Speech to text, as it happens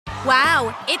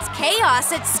Wow, it's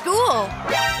chaos at school.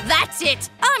 That's it.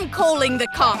 I'm calling the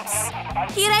cops.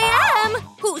 Here I am.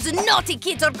 Whose naughty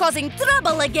kids are causing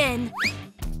trouble again?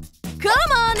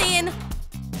 Come on in.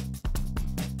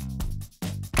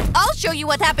 I'll show you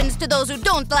what happens to those who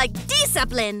don't like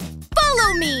discipline.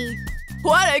 Follow me.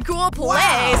 What a cool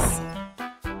place.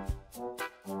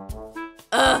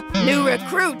 New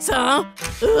recruits, huh?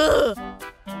 Ugh.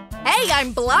 Hey,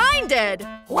 I'm blinded.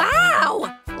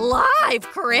 Wow, live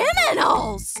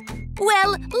criminals.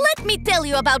 Well, let me tell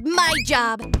you about my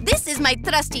job. This is my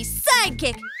trusty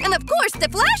sidekick. And of course, the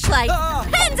flashlight.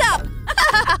 Hands up!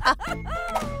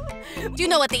 Do you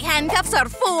know what the handcuffs are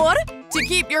for? To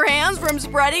keep your hands from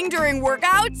spreading during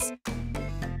workouts?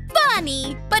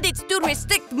 Funny, but it's to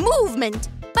restrict movement.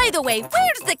 By the way,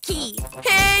 where's the key?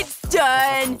 It's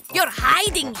done. You're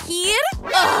hiding here?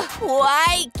 Ugh,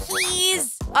 why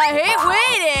keys? I hate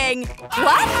waiting.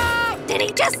 What? Did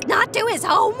he just not do his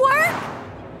homework?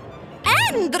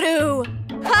 Andrew!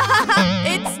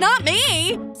 It's not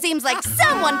me. Seems like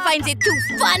someone finds it too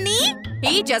funny.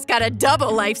 He just got a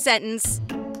double life sentence.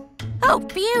 Oh,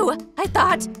 phew. I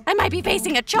thought I might be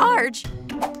facing a charge.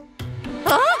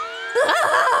 Huh?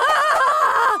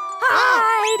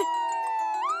 Hide!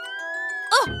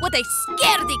 Oh, what a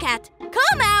scaredy cat!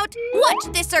 Come out! Watch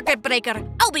this circuit breaker.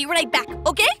 I'll be right back,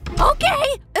 okay?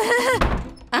 Okay!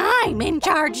 I'm in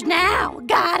charge now.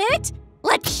 Got it?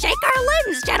 Let's shake our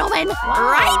limbs, gentlemen.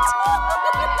 Right?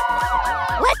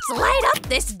 Let's light up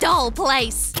this dull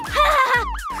place.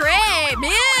 Great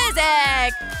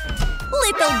music!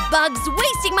 Little bugs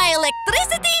wasting my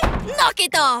electricity? Knock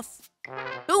it off!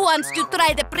 Who wants to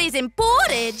try the prison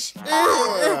porridge?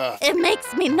 It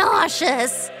makes me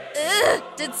nauseous.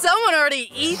 Did someone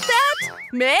already eat that?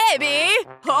 Maybe.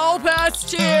 I'll pass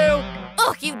too.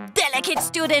 Oh, you delicate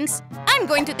students. I'm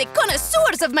going to the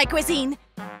connoisseurs of my cuisine.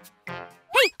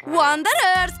 Hey,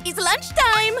 wanderers, it's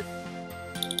lunchtime.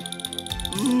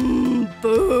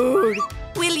 Food.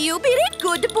 Will you be a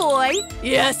good boy?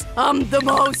 Yes, I'm the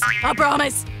most. I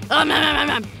promise.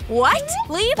 What?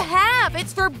 Leave half.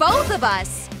 It's for both of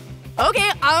us. Okay,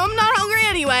 I'm not hungry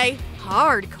anyway.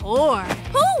 Hardcore.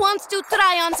 Who wants to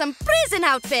try on some prison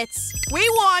outfits? We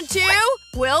want to.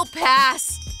 We'll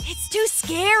pass. It's too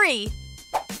scary.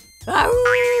 Oh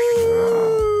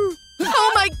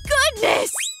my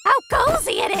goodness! How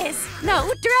cozy it is.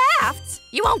 No drafts.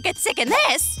 You won't get sick in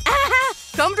this.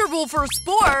 Comfortable for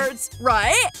sports,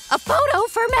 right? A photo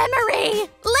for memory.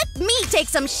 Let me take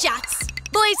some shots.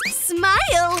 Boys,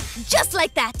 smile. Just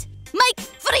like that. Mike,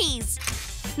 freeze.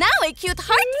 Now a cute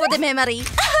heart for the memory.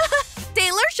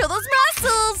 Taylor, show those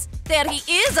muscles. There he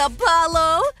is,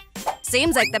 Apollo.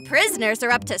 Seems like the prisoners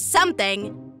are up to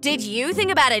something. Did you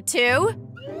think about it too?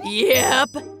 Yep.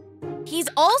 He's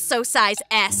also size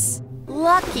S.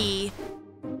 Lucky.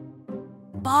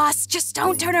 Boss, just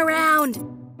don't turn around.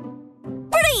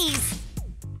 Freeze!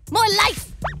 More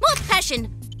life, more passion,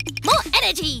 more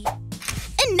energy.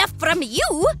 Enough from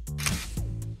you.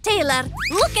 Taylor,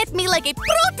 look at me like a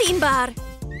protein bar.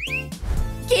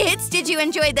 Kids, did you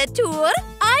enjoy the tour?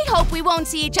 I hope we won't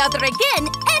see each other again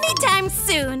anytime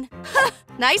soon.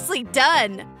 Nicely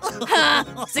done.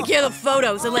 Secure the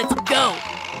photos and let's go.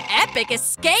 Epic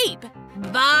escape.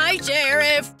 Bye,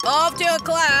 Sheriff. Off to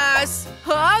class.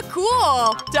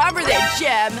 Cool. Time for the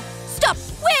gym. Stop.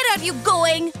 Where are you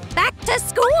going? Back to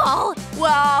school.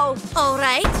 Wow. All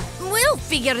right. We'll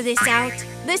figure this out.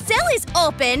 The cell is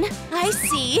open. I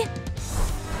see.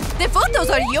 The photos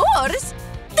are yours.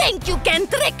 Think you can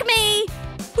trick me?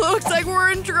 Looks like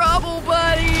we're in trouble,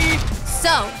 buddy.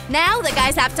 So, now the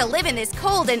guys have to live in this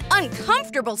cold and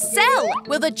uncomfortable cell.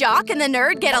 Will the jock and the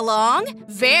nerd get along?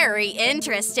 Very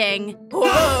interesting.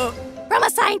 Whoa. From a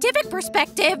scientific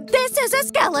perspective, this is a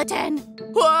skeleton.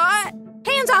 What?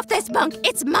 Hands off this bunk,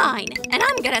 it's mine, and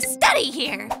I'm gonna study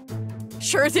here.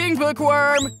 Sure thing,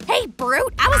 bookworm. Hey,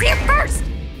 brute, I was here first.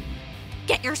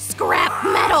 Get your scrap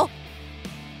metal.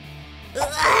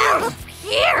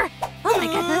 Here! Oh my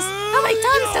goodness, how many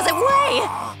tons does it weigh?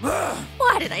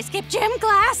 Why did I skip gym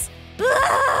class?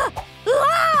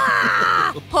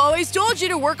 Always told you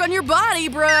to work on your body,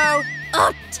 bro.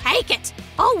 Oh, take it.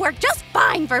 I'll work just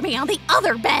fine for me on the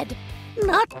other bed.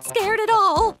 Not scared at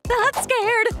all. Not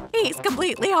scared. He's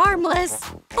completely harmless.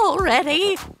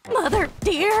 Already. Mother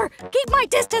dear, keep my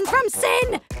distance from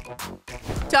sin.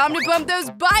 Time to pump those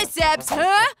biceps,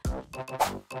 huh?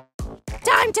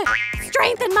 Time to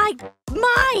strengthen my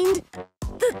mind.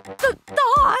 The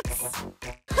thoughts.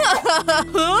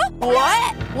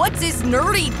 What? What's this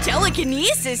nerdy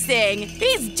telekinesis thing?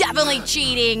 He's definitely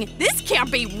cheating. This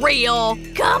can't be real.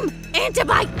 Come into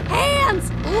my hands,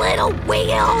 little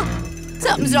wheel.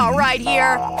 Something's not right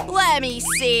here. Let me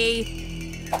see.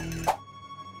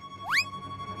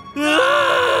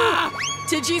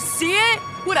 Did you see it?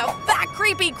 What a fat,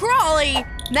 creepy crawly!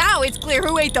 Now it's clear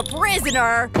who ate the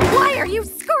prisoner. Why are you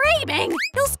screaming?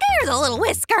 You'll scare the little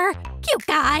whisker. Cute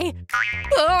guy.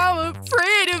 I'm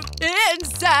afraid of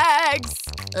insects.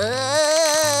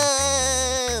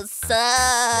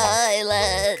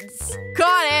 Silence.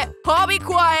 Got it. I'll be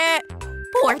quiet.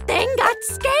 Poor thing got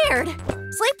scared.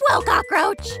 Sleep well,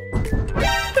 cockroach.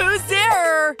 Who's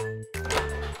there?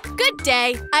 Good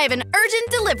day. I have an urgent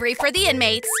delivery for the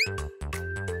inmates.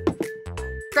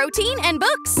 Protein and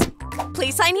books.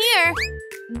 Please sign here.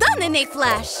 Done in a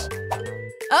flash.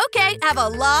 Okay, have a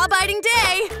law-abiding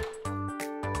day.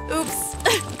 Oops.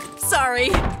 Sorry.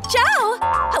 Ciao.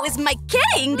 How is my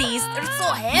carrying these? They're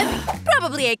so heavy.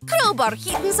 Probably a crowbar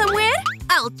hidden somewhere.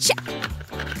 I'll check.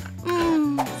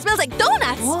 Smells like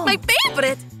donuts. Whoa. My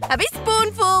favorite. Have a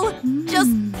spoonful. Just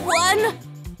one.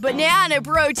 Banana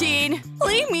protein.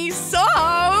 Leave me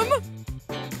some.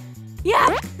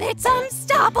 Yep, it's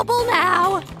unstoppable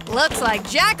now. Looks like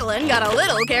Jacqueline got a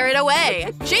little carried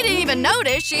away. She didn't even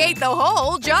notice she ate the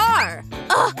whole jar.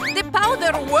 The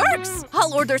powder works.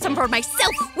 I'll order some for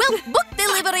myself. Well, book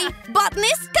delivery.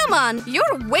 Botanist, come on. Your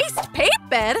waste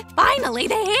paper. Finally,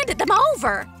 they handed them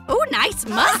over. Oh, nice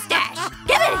mustache.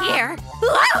 Give it here.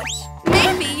 Ouch.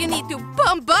 Maybe you need to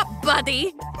pump up,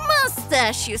 buddy.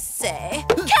 Mustache, you say?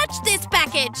 Catch this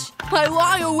package. I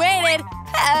long awaited.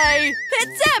 Hey,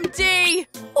 it's empty.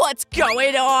 What's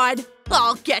going on?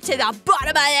 I'll get to the bottom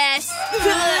of this.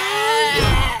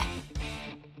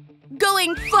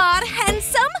 Going far,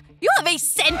 handsome? You have a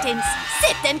sentence.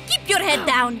 Sit and keep your head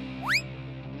down.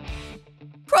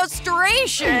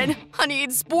 Frustration. I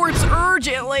need sports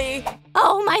urgently.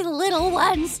 Oh, my little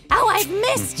ones. How I've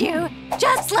missed you.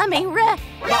 Just let me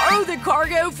borrow the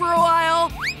cargo for a while.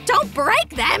 Don't break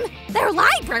them. They're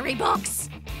library books.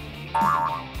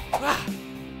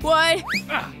 1,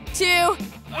 2,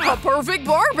 a perfect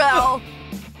barbell.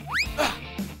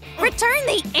 Return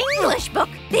the English book.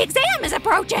 The exam is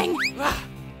approaching.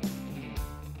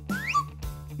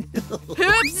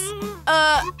 Oops.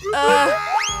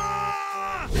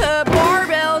 The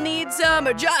barbell needs some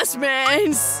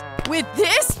adjustments. With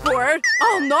this sport,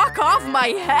 I'll knock off my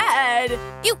head.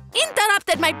 You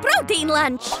interrupted my protein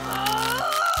lunch.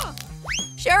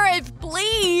 Sheriff,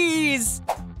 please.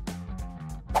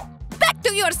 Back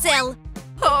to your cell.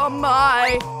 Oh,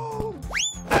 my.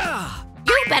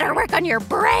 You better work on your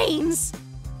brains.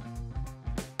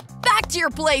 Back to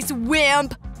your place,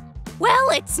 wimp.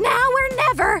 Well, it's now or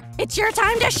never. It's your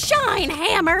time to shine,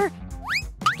 Hammer.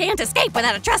 Can't escape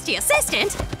without a trusty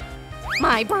assistant.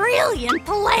 My brilliant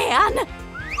plan.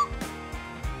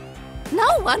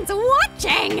 No one's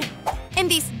watching. And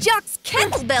this Jock's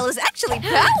kettlebell is actually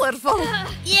powerful.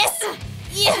 Yes.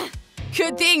 Yeah.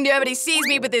 Good thing nobody sees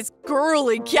me with this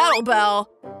girly kettlebell.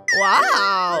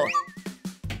 Wow.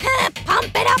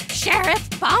 Pump it up, Sheriff.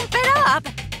 Pump it up.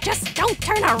 Just don't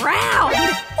turn around.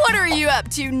 What are you up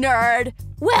to, nerd?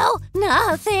 Well,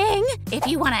 nothing. If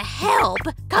you want to help,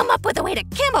 come up with a way to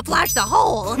camouflage the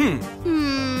hole.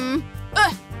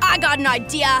 I got an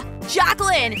idea.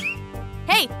 Jacqueline.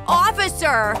 Hey,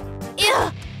 officer.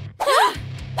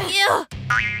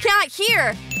 Can't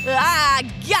hear. Ah,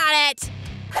 got it.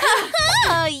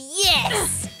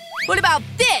 Yes. What about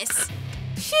this?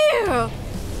 Phew.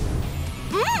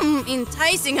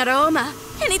 Enticing aroma.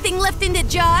 Anything left in the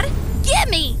jar?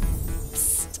 Gimme!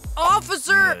 Psst,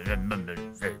 officer!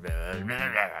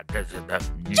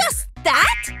 Just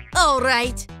that? All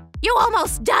right. You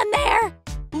almost done there?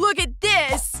 Look at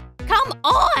this. Come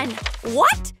on.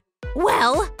 What?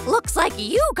 Well, looks like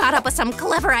you got up with some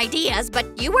clever ideas, but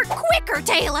you were quicker,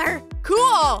 Taylor.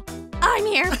 Cool. I'm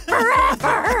here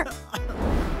forever.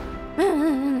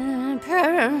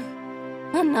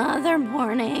 Another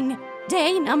morning.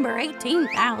 Day number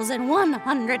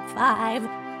 18,105.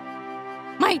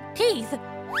 My teeth.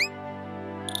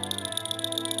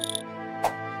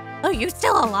 Are you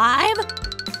still alive?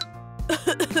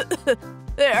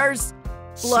 There's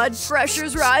blood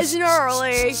pressure's rising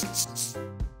early.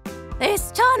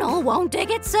 This tunnel won't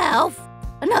dig itself.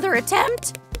 Another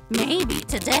attempt? Maybe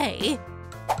today.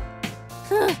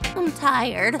 I'm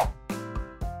tired.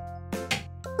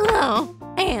 Oh,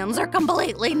 hands are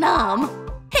completely numb.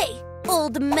 Hey,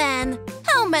 old man,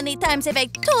 how many times have I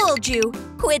told you?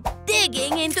 Quit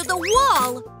digging into the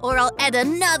wall, or I'll add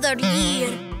another year.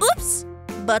 Oops,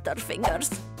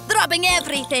 butterfingers. Dropping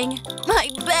everything. My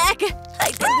back,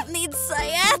 I didn't need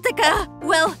sciatica.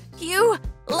 Well, you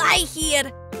lie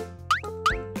here.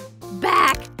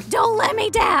 Back, don't let me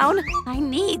down. I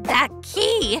need that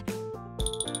key.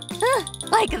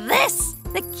 Like this.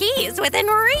 The key is within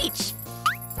reach.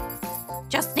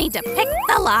 Just need to pick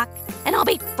the lock, and I'll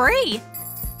be free.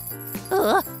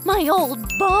 My old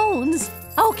bones.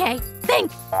 Okay,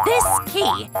 think this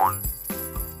key.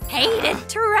 Hated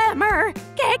tremor.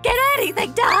 Can't get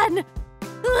anything done.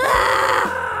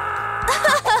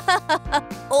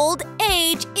 Old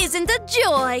age isn't a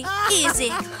joy, is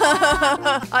it?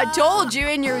 I told you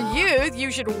in your youth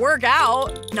you should work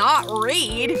out, not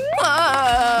read.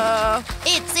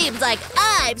 It seems like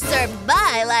I've served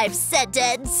my life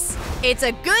sentence. It's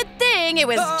a good thing it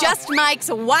was just Mike's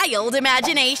wild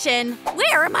imagination.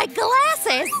 Where are my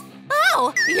glasses?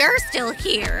 Oh, you're still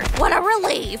here. What a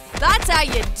relief. That's how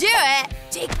you do it.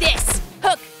 Take this.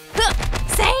 Hook, hook.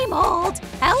 Same old.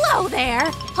 Hello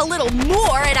there. A little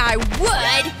more and I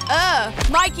would.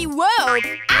 Mikey woke.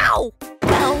 Ow!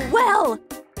 Well.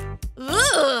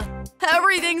 Ugh.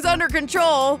 Everything's under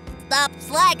control. Stop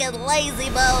slacking, lazy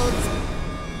bones.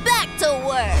 Back to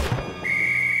work.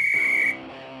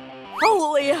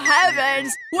 Holy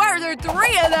heavens! Why are there 3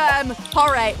 of them?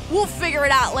 All right, we'll figure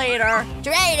it out later.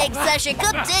 Training session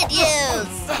continues.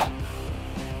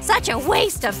 Such a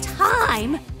waste of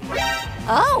time.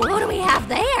 Oh, what do we have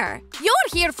there? You're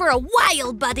here for a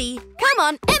while, buddy. Come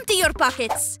on, empty your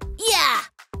pockets. Yeah.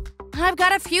 I've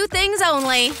got a few things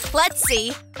only. Let's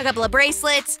see. A couple of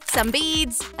bracelets, some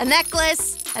beads, a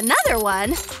necklace, another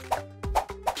one.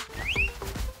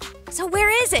 So where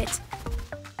is it?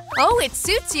 Oh, it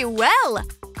suits you well.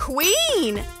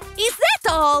 Queen! Is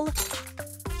that all?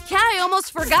 Yeah, I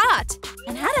almost forgot.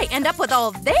 And how'd I end up with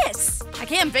all this? I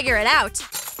can't figure it out.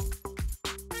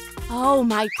 Oh,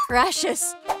 my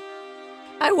precious.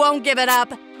 I won't give it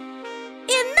up.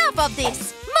 Enough of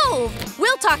this. Move.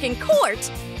 We'll talk in court.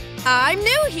 I'm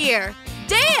new here.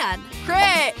 Dan.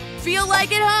 Great. Feel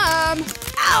like at home.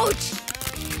 Ouch.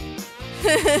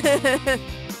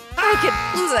 I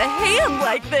could lose a hand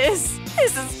like this.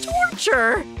 This is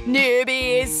torture.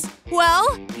 Newbies.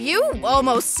 Well, you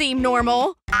almost seem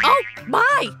normal. Oh,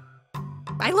 my.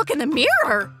 I look in the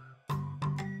mirror.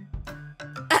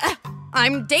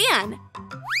 I'm Dan.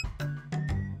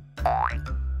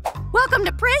 Welcome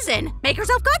to prison. Make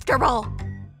yourself comfortable.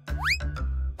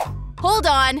 Hold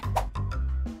on.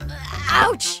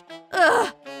 Ouch.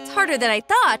 Ugh, it's harder than I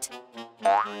thought.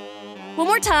 One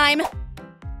more time.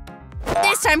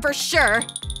 This time for sure.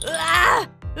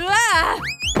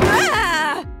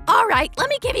 All right, let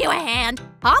me give you a hand.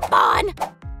 Hop on.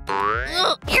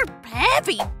 Ugh, you're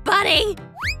heavy, buddy.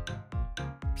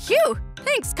 Phew,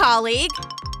 thanks, colleague.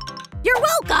 You're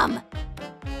welcome.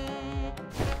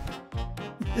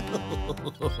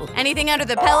 Anything under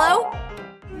the pillow?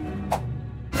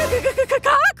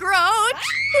 Cockroach!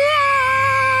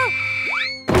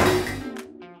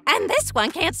 And this one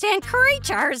can't stand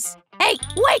creatures. Hey,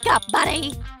 wake up,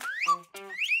 buddy.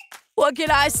 What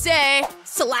can I say?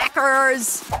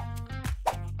 Slackers.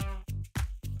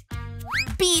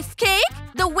 Beefcake?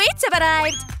 The weights have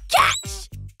arrived. Catch!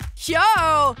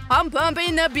 Yo, I'm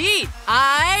pumping the beat.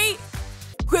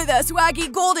 With a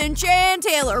swaggy golden chain,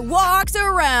 Taylor walks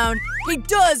around. He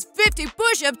does 50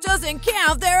 push-ups, doesn't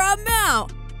count their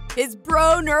amount. His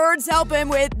bro nerds help him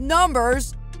with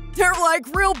numbers. They're like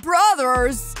real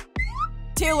brothers.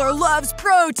 Taylor loves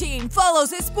protein,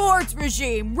 follows his sports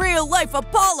regime. Real-life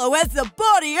Apollo has the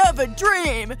body of a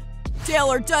dream.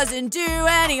 Taylor doesn't do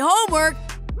any homework.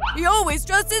 He always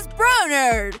trusts his bro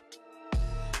nerd.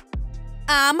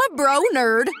 I'm a bro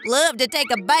nerd. Love to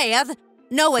take a bath.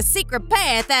 Know a secret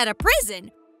path out of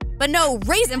prison. But no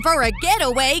reason for a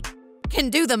getaway. Can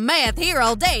do the math here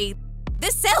all day.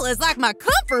 This cell is like my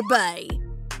comfort bay.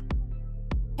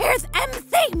 Here's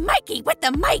MC Mikey with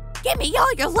the mic. Give me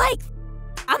all your likes.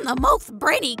 I'm the most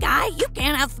brainy guy. You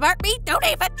can't outsmart me. Don't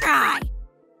even try.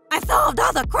 I solved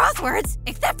all the crosswords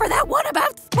except for that one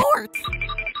about sports.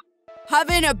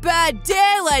 Having a bad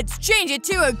day? Let's change it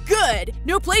to a good.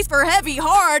 No place for heavy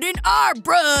heart in our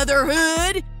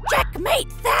brotherhood.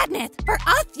 Checkmate sadness. For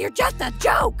us, you're just a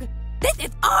joke. This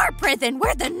is our prison.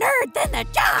 We're the nerds and the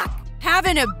jock.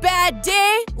 Having a bad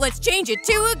day? Let's change it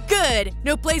to a good.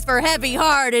 No place for heavy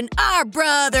heart in our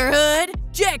brotherhood.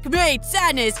 Checkmate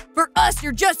sadness. For us,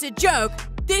 you're just a joke.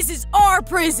 This is our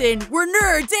prison. We're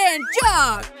nerds and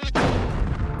jock.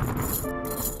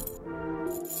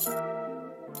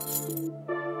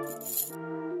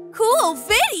 Cool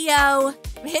video.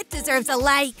 It deserves a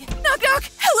like. Knock, knock.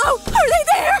 Hello. Are they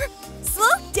there?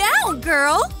 Slow down,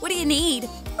 girl. What do you need?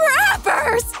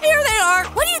 Rappers! Here they are!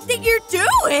 What do you think you're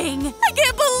doing? I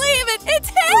can't believe it! It's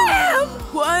him!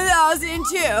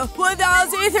 1002,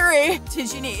 1003. Did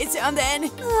she need something?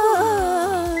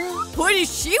 What does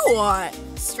she want?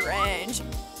 Strange.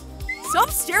 Stop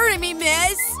staring at me,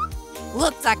 miss!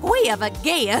 Looks like we have a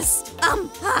guest.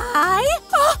 Hi?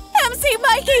 Oh, MC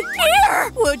Mikey,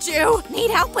 here! Would you? Need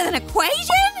help with an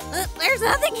equation? There's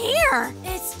nothing here.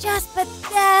 It's just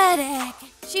pathetic.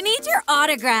 She needs your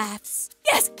autographs.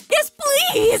 Yes,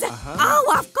 please!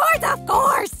 Oh, of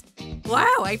course!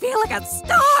 Wow, I feel like a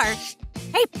star.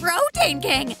 Hey, Protein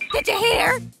King, did you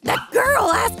hear? The girl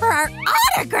asked for our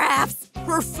autographs.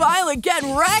 We're finally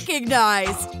getting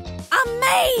recognized.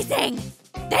 Amazing.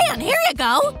 Dan, here you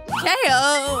go. Okay,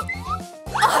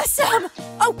 awesome.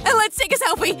 Oh, and let's take a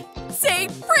selfie. Say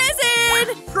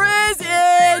prison!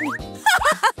 Prison!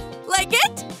 Like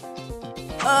it?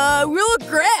 We look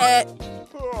great.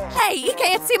 Hey, you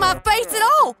can't see my face at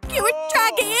all. Can we try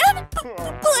again?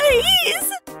 Please?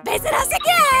 Visit us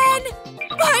again.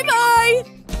 Bye-bye.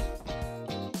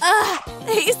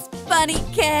 These funny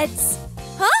kids.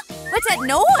 Huh? What's that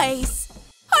noise?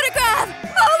 Autograph!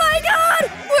 Oh my god!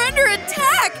 We're under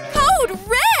attack! Code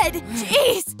red!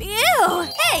 Jeez! Ew!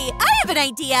 Hey, I have an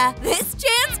idea! This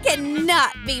chance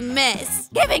cannot be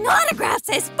missed! Giving autographs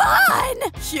is fun!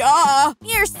 Yeah!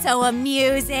 You're so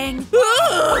amusing.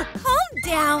 Ugh. Calm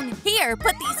down. Here,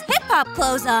 put these hip-hop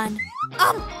clothes on.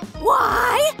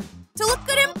 Why? To look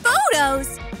good in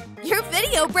photos! Your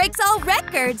video breaks all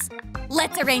records!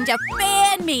 Let's arrange a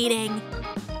fan meeting!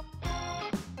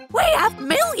 We have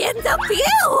millions of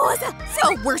views!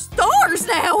 So we're stars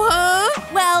now, huh?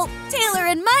 Well, Taylor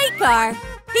and Mike are.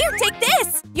 Here, take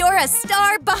this! You're a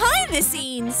star behind the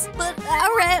scenes. But I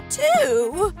rap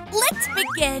too. Let's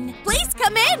begin. Please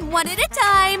come in one at a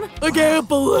time. I can't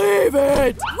believe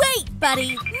it! Wait,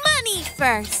 buddy. Money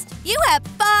first. You have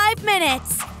 5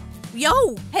 minutes.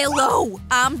 Yo, hello,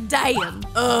 I'm Dan.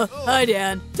 Hi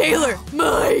Dan. Taylor,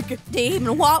 Mike! Do you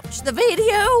even watch the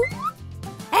video?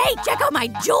 Hey, check out my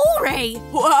jewelry!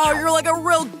 Wow, you're like a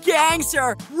real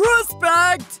gangster!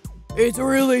 Respect! It's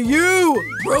really you,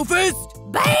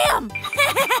 Brofist! Bam!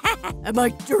 Am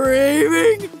I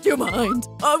dreaming? Do you mind?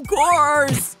 Of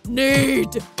course!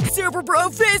 Neat! Super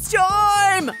Brofist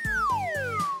time!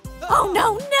 Oh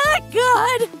no, not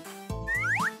good!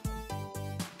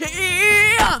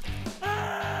 Yeah!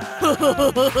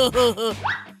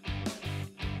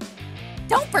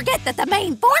 Don't forget that the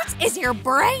main force is your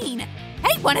brain!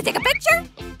 Hey, wanna take a picture?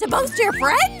 To boast to your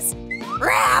friends?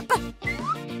 Rap!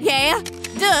 Yeah,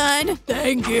 done!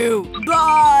 Thank you!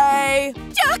 Bye!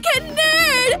 Jock and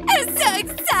Nerd! I'm so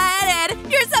excited!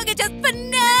 Your song is just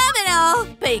phenomenal!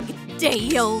 Big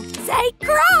deal! Say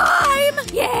crime!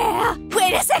 Yeah!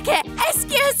 Wait a second!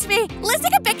 Excuse me! Let's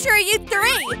take a picture of you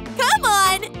 3! Come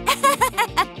on!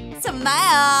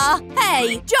 Smile!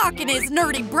 Hey, Jock and his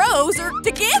nerdy bros are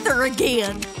together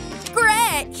again!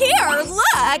 Great! Here,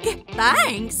 look!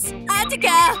 Thanks! I took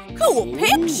a cool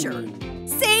picture!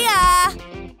 See ya!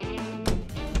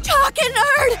 Jock and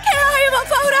Nerd! Can I have a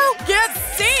photo? Get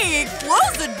see!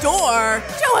 Close the door!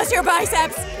 Show us your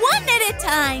biceps! One at a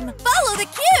time! Follow the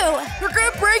cue! We're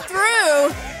gonna break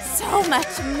through! So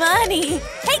much money!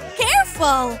 Hey,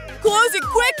 careful! Close it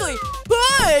quickly!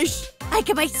 Push! I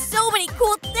can buy so many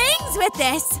cool things with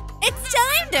this! It's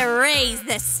time to raise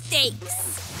the stakes!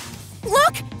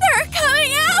 Look! They're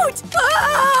coming out!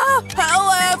 Ah!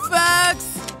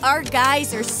 LFX! Our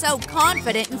guys are so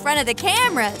confident in front of the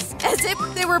cameras, as if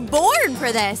they were born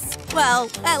for this. Well,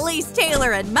 at least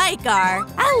Taylor and Mike are.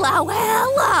 Hello!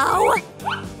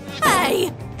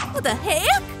 Hey! What the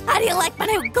heck? How do you like my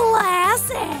new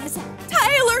glasses?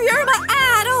 Taylor, you're my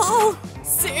idol!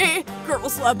 See?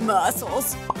 Girls love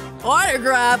muscles.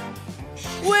 Autograph.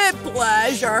 With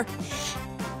pleasure.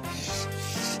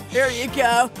 Here you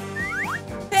go.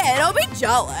 Hey, don't be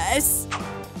jealous.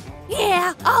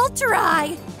 Yeah, I'll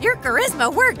try. Your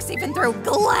charisma works even through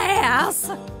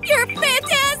glass. You're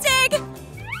fantastic!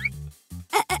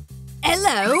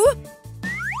 Hello?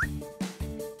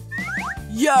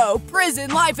 Yo,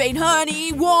 prison life ain't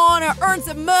honey. Wanna earn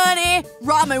some money?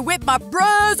 Ramen with my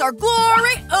bros, our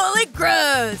glory only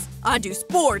grows. I do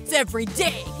sports every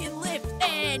day, can lift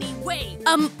any weight.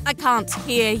 I can't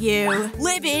hear you.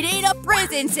 Living in a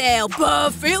prison cell,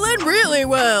 but feeling really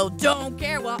well. Don't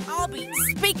care what I'll be.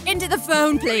 Speak into the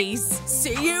phone, please.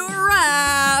 See you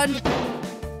around.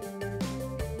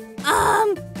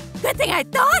 Good thing I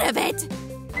thought of it.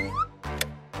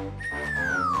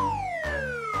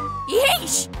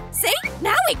 Yeesh! See?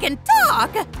 Now we can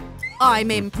talk.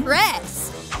 I'm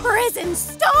impressed. Prison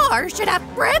stars should have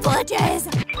privileges.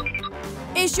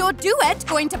 Is your duet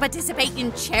going to participate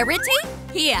in charity?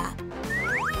 Here.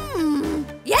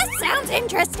 Yes, sounds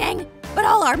interesting. But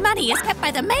all our money is kept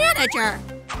by the manager.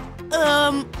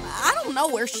 I don't know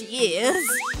where she is.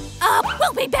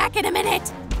 We'll be back in a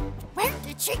minute. Where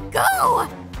did she go?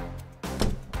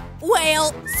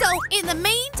 Well, so in the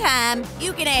meantime,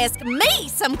 you can ask me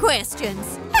some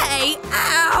questions. Hey,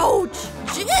 ouch!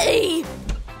 Gee!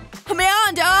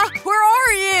 Amanda, where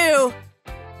are you?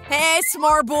 Hey,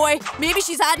 smart boy. Maybe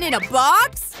she's hiding in a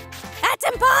box? That's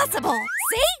impossible.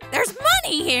 See? There's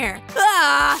money here.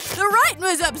 Ah, the writing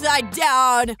was upside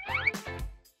down.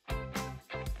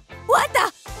 What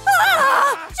the?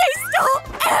 Ah! She stole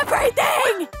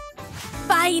everything!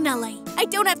 Finally, I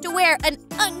don't have to wear an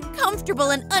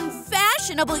uncomfortable and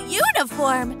unfashionable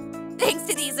uniform. Thanks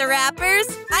to these rappers,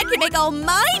 I can make all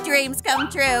my dreams come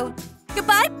true.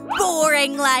 Goodbye,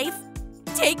 boring life.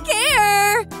 Take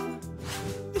care.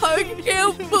 I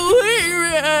can't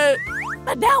believe it.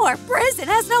 But now our prison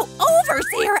has no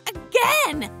overseer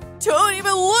again. Don't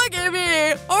even look at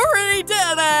me. Already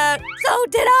did it. So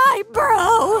did I,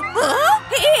 bro. Help!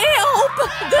 Help!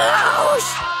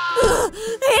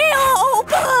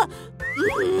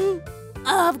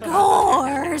 Of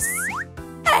course.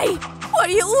 Hey, why are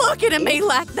you looking at me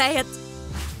like that?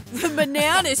 The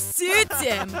banana suits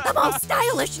him. The most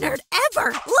stylish nerd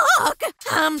ever. Look,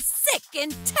 I'm sick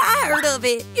and tired of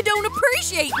it. You don't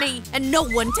appreciate me, and no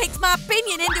one takes my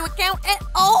opinion into account at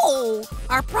all.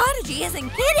 Our prodigy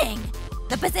isn't kidding.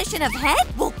 The position of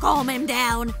head will calm him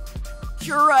down.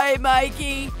 You're right,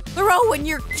 Mikey. Throwing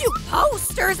your cute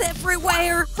posters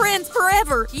everywhere. Friends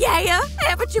forever, yeah?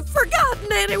 Haven't you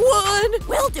forgotten anyone?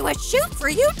 We'll do a shoot for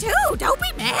you too, don't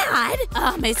be mad.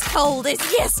 I'm as cold as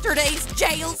yesterday's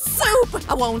jail soup.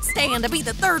 I won't stand to be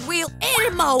the third wheel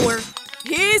anymore.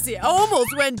 Easy,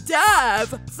 almost went dive.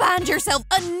 Find yourself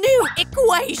a new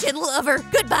equation, lover.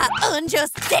 Goodbye,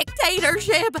 unjust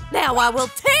dictatorship. Now I will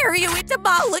tear you into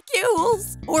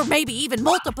molecules. Or maybe even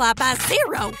multiply by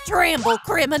 0. Tremble,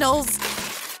 criminals.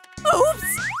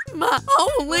 Oops, my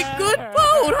only good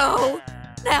photo.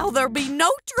 Now there'll be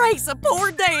no trace of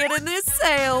poor Dan in this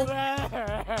cell.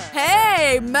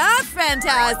 Hey, math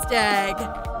fantastic.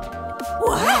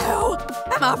 Wow,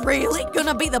 am I really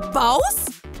gonna be the boss?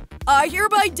 I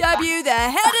hereby debut the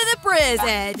head of the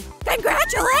prison.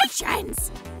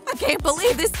 Congratulations! I can't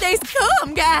believe this day's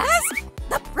come, guys.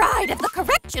 The pride of the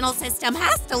correctional system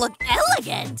has to look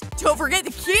elegant. Don't forget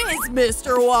the kids,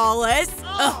 Mr. Wallace.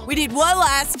 We need one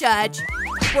last touch.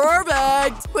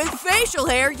 Perfect. With facial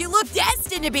hair, you look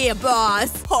destined to be a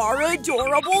boss. Our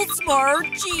adorable smart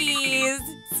cheese.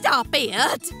 Stop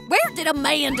it! Where did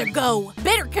Amanda go?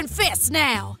 Better confess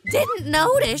now. Didn't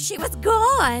notice she was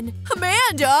gone.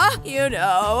 Amanda, you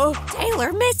know.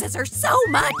 Taylor misses her so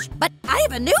much, but I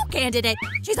have a new candidate.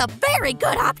 She's a very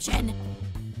good option.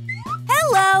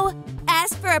 Hello!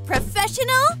 Ask for a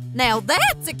professional? Now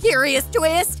that's a curious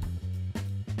twist.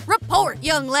 Report,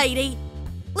 young lady.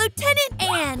 Lieutenant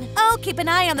Anne, I'll keep an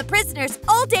eye on the prisoners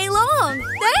all day long.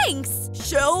 Thanks.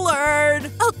 She'll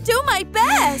learn. I'll do my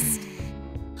best.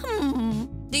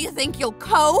 Do you think you'll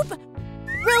cope?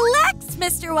 Relax,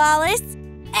 Mr. Wallace.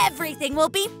 Everything will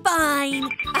be fine.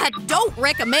 I don't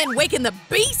recommend waking the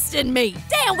beast in me.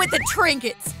 Down with the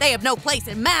trinkets. They have no place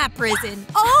in my prison.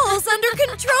 All's under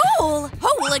control.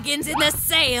 Hooligans in the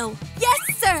cell.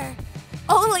 Yes, sir.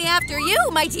 Only after you,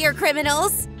 my dear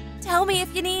criminals. Tell me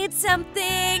if you need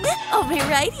something. I'll be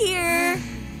right here.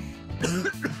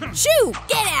 Shoo!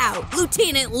 Get out,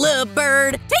 Lieutenant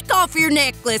Lovebird! Take off your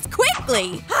necklace,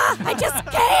 quickly! I just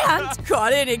can't!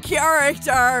 Caught in a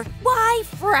character! Why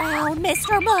frown,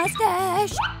 Mr.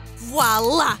 Mustache?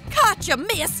 Voila! Caught your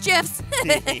mischiefs!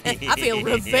 I feel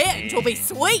revenge will be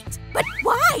sweet! But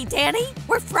why, Danny?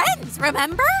 We're friends,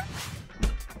 remember?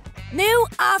 New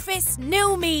office,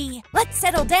 new me. Let's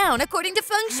settle down according to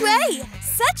feng shui.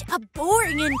 Such a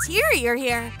boring interior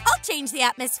here. I'll change the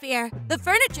atmosphere. The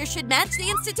furniture should match the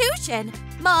institution.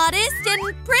 Modest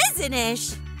and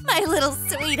prison-ish. My little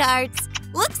sweethearts.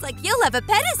 Looks like you'll have a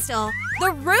pedestal.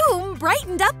 The room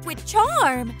brightened up with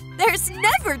charm. There's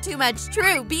never too much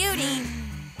true beauty.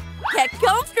 Get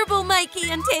comfortable, Mikey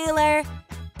and Taylor.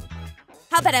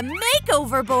 How about a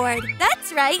makeover board?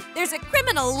 That's right, there's a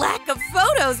criminal lack of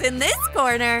photos in this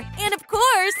corner. And of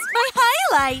course, my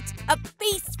highlight, a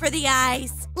feast for the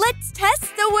eyes. Let's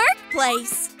test the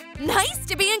workplace. Nice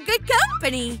to be in good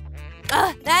company.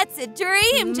 That's a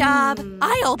dream job.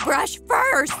 I'll brush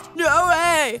first. No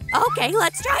way! Okay,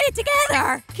 let's try it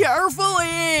together.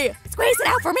 Carefully! Squeeze it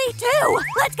out for me, too.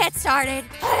 Let's get started.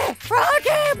 Hey,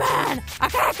 Froggy Man! I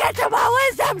can't get to my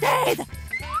wisdom teeth!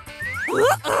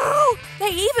 Uh-oh! They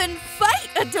even fight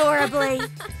adorably.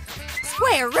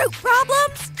 Square root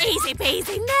problems? Easy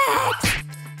peasy next.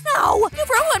 No, you've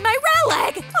ruined my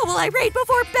relic. How will I read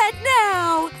before bed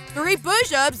now? 3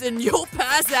 push-ups and you'll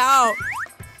pass out.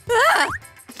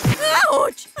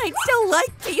 Ouch! I'd still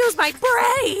like to use my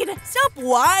brain. Stop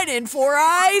whining, Four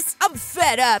Eyes. I'm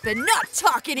fed up and not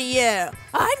talking to you.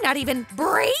 I'm not even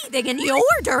breathing in your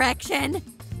direction.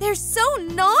 They're so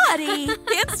naughty.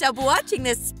 Can't stop watching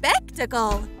this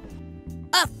spectacle.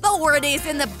 Authorities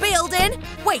in the building.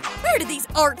 Wait, where did these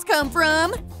arts come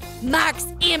from? Mike's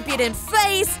impudent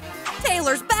face.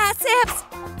 Taylor's biceps.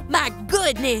 My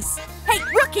goodness. Hey,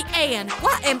 Rookie Ann,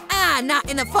 why am I not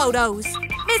in the photos?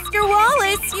 Mr.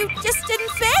 Wallace, you just didn't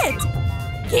fit.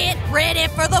 Get ready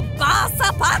for the boss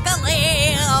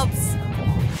apocalypse.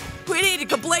 We need to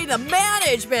complain to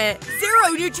management.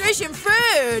 Zero nutrition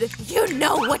food. You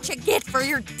know what you get for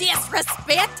your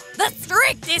disrespect? The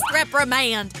strictest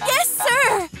reprimand. Yes,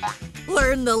 sir.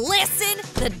 Learn the lesson.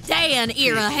 The Dan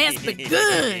era has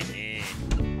begun.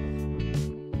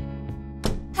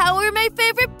 How are my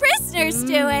favorite prisoners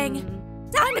doing?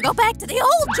 Time to go back to the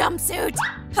old jumpsuit.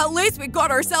 At least we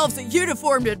got ourselves a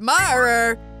uniformed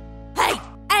admirer. Hey,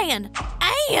 Ann!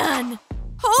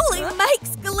 Holy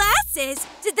Mike's glasses!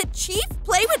 Did the chief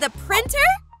play with a printer?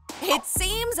 It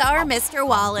seems our Mr.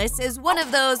 Wallace is one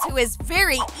of those who is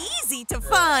very easy to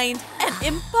find and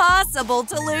impossible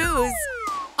to lose.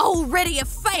 Already a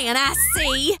fan, I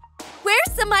see.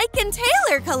 Where's the Mike and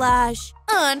Taylor collage?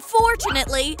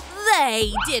 Unfortunately,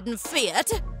 they didn't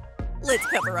fit. Let's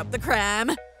cover up the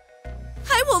crime.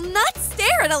 I will not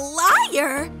stare at a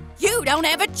liar. You don't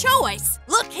have a choice.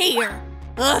 Look here.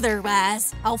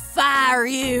 Otherwise, I'll fire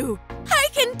you. I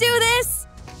can do this.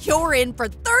 You're in for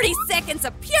 30 seconds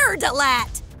of pure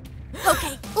delight.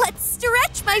 Okay, let's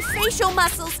stretch my facial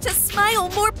muscles to smile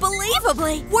more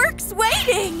believably. Work's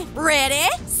waiting. Ready,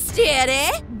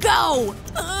 steady, go.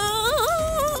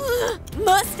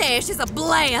 Mustache is a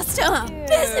blast,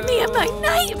 Visit me in my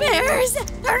nightmares.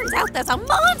 Turns out there's a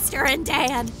monster in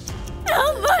Dan.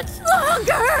 How much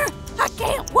longer? I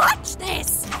can't watch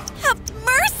this. Have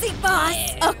mercy, boss.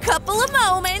 A couple of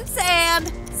moments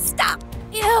and stop.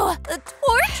 Ew, the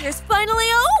torture's finally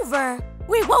over.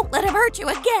 We won't let him hurt you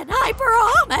again, I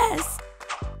promise.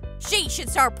 She should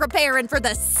start preparing for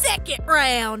the second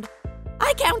round.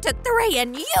 I count to 3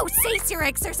 and you cease your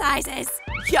exercises.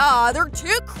 Yeah, they're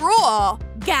too cruel.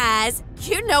 Guys,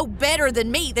 you know better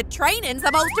than me that training's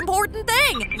the most important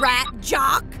thing, right,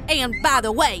 Jock? And by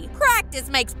the way, practice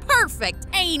makes perfect,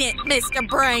 ain't it, Mr.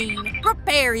 Brain?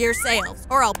 Prepare yourselves,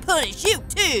 or I'll punish you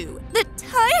too. The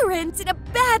tyrant's in a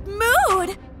bad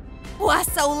mood. Why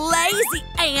so lazy,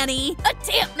 Annie?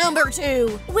 Attempt number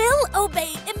 2. We'll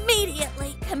obey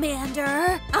immediately,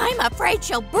 Commander. I'm afraid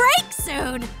she'll break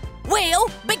soon. We'll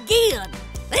begin.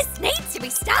 This needs to be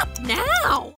stopped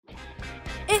now.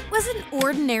 It was an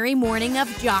ordinary morning of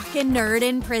Jock and Nerd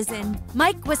in prison.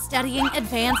 Mike was studying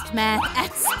advanced math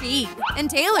at speed, and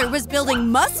Taylor was building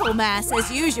muscle mass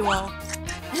as usual.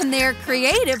 And their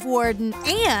creative warden,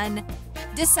 Ann,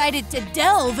 decided to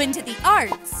delve into the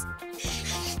arts.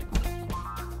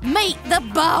 Meet the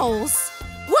boss!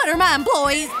 What are my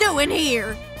employees doing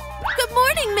here? Good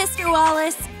morning, Mr.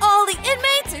 Wallace. All the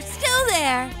inmates are still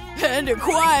there. And to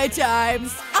quiet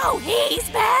times. Oh, he's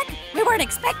back. We weren't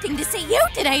expecting to see you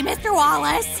today, Mr.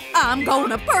 Wallace. I'm going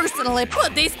to personally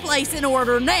put this place in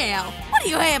order now. What do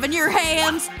you have in your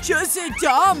hands? Just a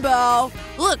dumbbell.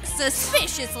 Looks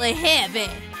suspiciously heavy.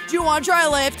 Do you want to try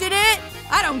lifting it?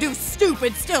 I don't do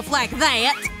stupid stuff like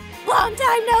that. Long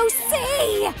time no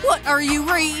see. What are you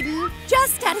reading?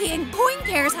 Just studying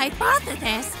Poincare's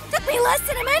hypothesis. Took me less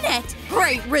than a minute.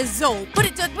 Great result, but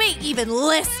it took me even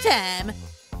less time.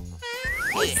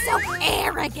 He's so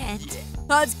arrogant.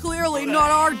 That's clearly not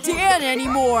our Dan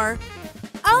anymore.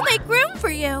 I'll make room for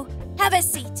you. Have a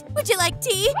seat. Would you like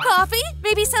tea, coffee,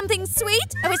 maybe something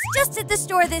sweet? I was just at the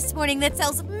store this morning that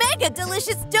sells mega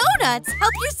delicious donuts.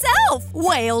 Help yourself.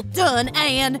 Well done,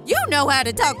 Ann. You know how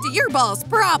to talk to your boss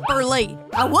properly.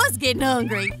 I was getting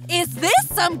hungry. Is this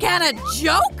some kind of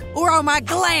joke? Or are my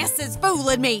glasses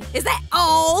fooling me? Is that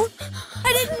all?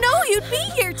 I didn't know you'd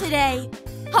be here today.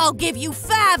 I'll give you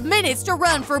 5 minutes to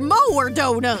run for more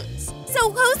donuts.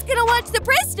 So who's gonna watch the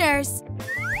prisoners?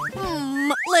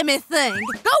 Let me think.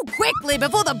 Go quickly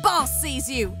before the boss sees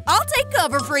you. I'll take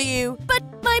cover for you. But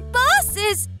my boss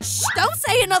is… Shh, don't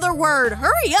say another word.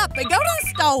 Hurry up and go to the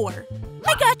store.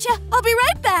 I gotcha. I'll be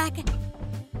right back.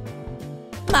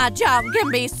 My job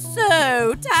can be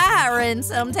so tiring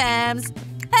sometimes.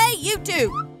 Hey, you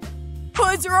two.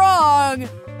 What's wrong?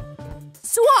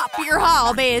 Swap your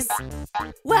hobbies.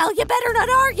 Well, you better not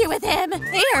argue with him.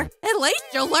 Here, at least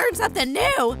you'll learn something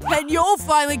new. And you'll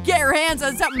finally get your hands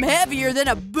on something heavier than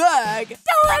a bug.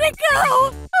 Don't let it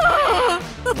go.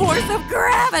 The force of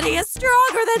gravity is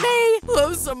stronger than me.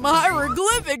 There's some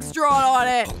hieroglyphics drawn on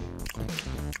it.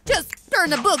 Just turn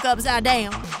the book upside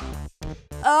down.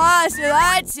 Ah, so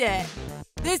that's it.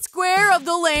 The square of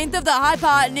the length of the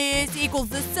hypotenuse equals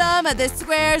the sum of the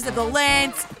squares of the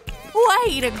lengths.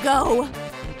 Way to go.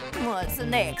 What's the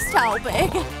next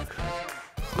topic?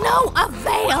 No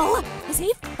avail! Is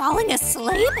he falling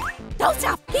asleep? Don't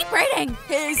stop, keep reading!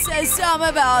 It says something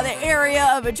about the area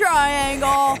of a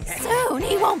triangle. Soon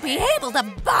he won't be able to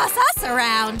boss us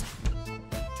around.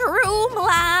 Troom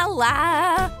la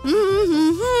la.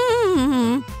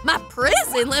 My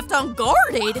prison left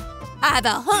unguarded. I have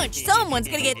a hunch someone's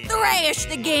gonna get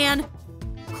thrashed again.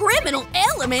 Criminal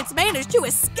elements managed to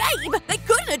escape. They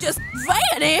couldn't have just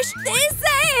vanished.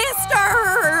 Disaster!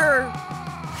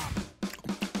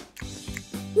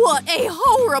 What a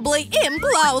horribly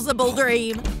implausible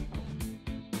dream.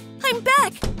 I'm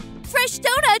back. Fresh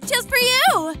donut just for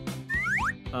you.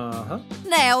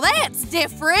 Now that's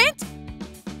different.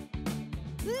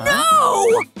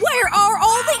 No! Where are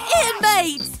all the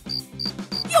inmates?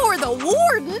 You're the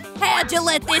warden. How'd you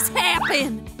let this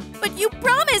happen? But you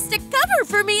promised to cover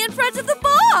for me in front of the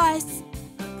boss.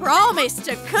 Promised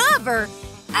to cover?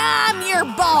 I'm your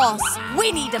boss.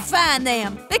 We need to find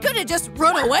them. They couldn't just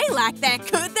run away like that,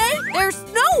 could they? There's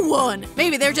no one.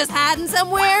 Maybe they're just hiding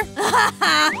somewhere.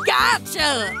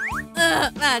 Gotcha.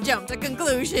 I jumped to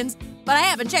conclusions, but I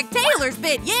haven't checked Taylor's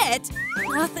bed yet.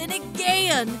 Nothing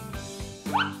again.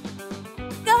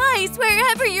 Guys,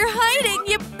 wherever you're hiding,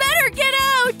 you better get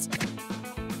out.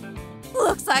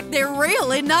 Looks like they're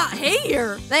really not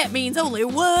here. That means only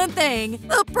one thing.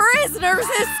 The prisoners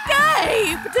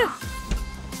escaped!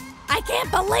 I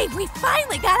can't believe we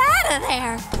finally got out of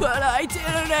there. But I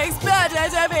didn't expect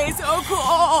it to be so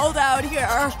cold out here.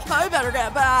 I better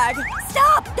get back.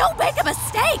 Stop! Don't make a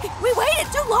mistake! We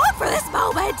waited too long for this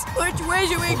moment. Which way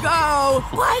should we go?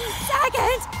 1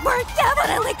 second! We're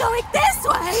definitely going this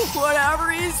way!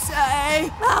 Whatever you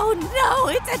say. Oh no,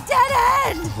 it's a dead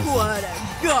end! What a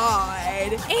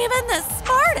guide. Even the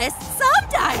smartest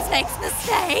sometimes makes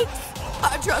mistakes.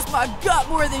 I trust my gut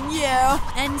more than you.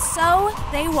 And so,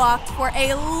 they walked for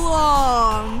a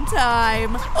long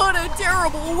time. On a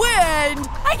terrible wind.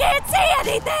 I can't see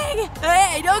anything!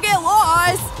 Hey, don't get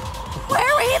lost. Where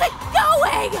are we even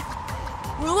going?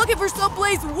 We're looking for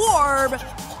someplace warm.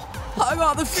 I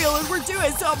got the feeling we're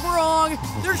doing something wrong.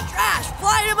 There's trash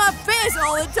flying in my face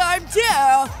all the time,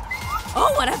 too.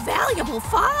 Oh, what a valuable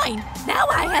find! Now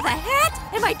I have a hat,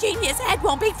 and my genius head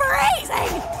won't be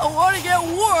freezing! I want to get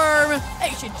warm.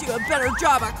 They should do a better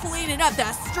job of cleaning up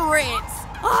the streets.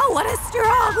 Oh, what a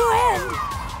strong wind!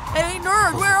 Hey,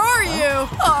 nerd, where are you?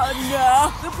 Oh,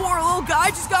 no. The poor little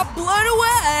guy just got blown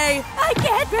away. I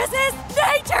can't resist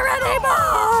nature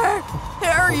anymore!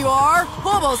 There you are.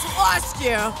 Almost lost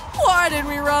you. Why didn't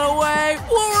we run away?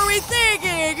 What were we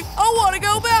thinking? I want to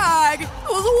go back. It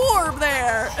was warm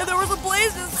there, and there was a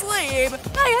place to sleep.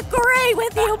 I agree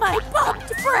with you, my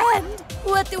bumped friend.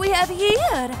 What do we have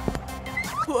here?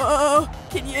 Whoa,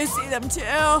 can you see them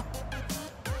too?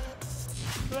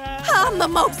 I'm the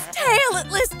most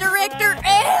talentless director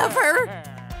ever!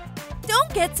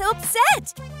 Don't get so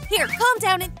upset. Here, calm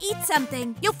down and eat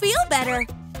something. You'll feel better.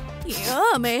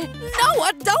 Yummy. No,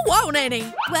 I don't want any.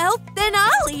 Well, then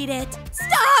I'll eat it.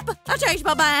 Stop! I changed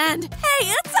my mind. Hey,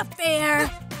 it's a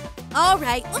fair. All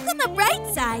right, look on the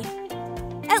right side.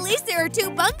 At least there are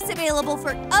 2 bunks available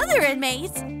for other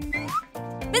inmates.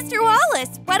 Mr.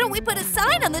 Wallace, why don't we put a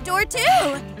sign on the door,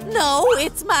 too? No,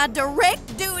 it's my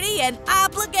direct duty and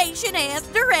obligation as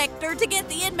director to get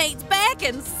the inmates back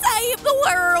and save the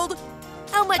world.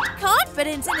 How much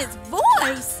confidence in his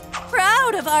voice.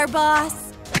 Proud of our boss.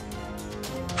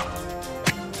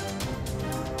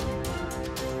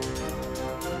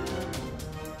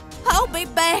 I'll be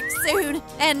back soon,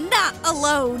 and not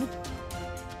alone.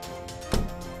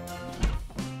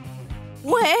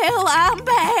 Well, I'm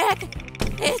back.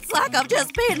 It's like I've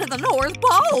just been to the North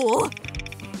Pole.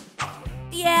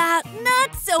 Yeah,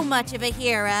 not so much of a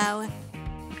hero.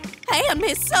 Hand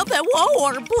me something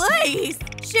warm, please.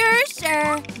 Sure.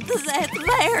 That's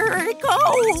very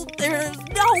cold. There's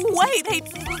no way they'd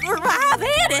survive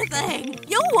anything.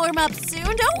 You'll warm up soon,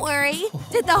 don't worry.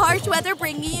 Did the harsh weather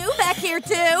bring you back here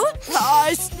too?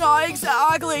 It's not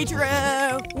exactly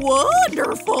true.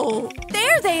 Wonderful.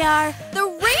 There they are, the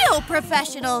real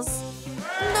professionals.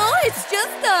 No, it's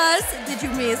just us. Did you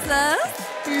miss us?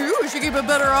 You should keep a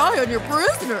better eye on your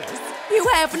prisoners. You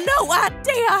have no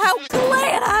idea how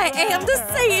glad I am to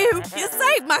see you. You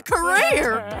saved my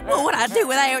career. What would I do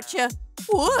without you?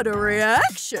 What a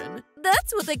reaction.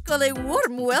 That's what they call a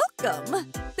warm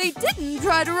welcome. They didn't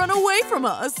try to run away from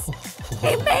us.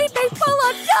 He made me pull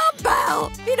a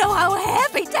dumbbell! You know how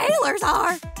heavy tailors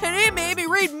are! And he made me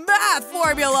read math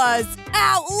formulas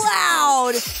out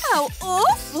loud! How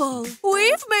awful!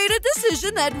 We've made a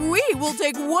decision that we will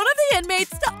take one of the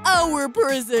inmates to our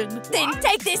prison. Then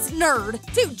take this nerd.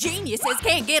 Two geniuses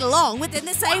can't get along within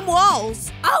the same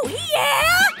walls. Oh,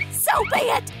 yeah? So be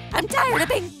it! I'm tired of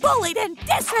being bullied and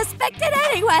disrespected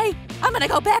anyway! I'm gonna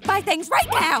go pack my things right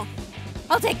now!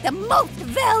 I'll take the most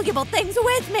valuable things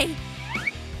with me!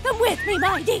 Come with me,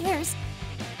 my dears!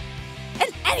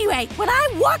 And anyway, when I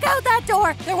walk out that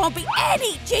door, there won't be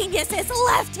any geniuses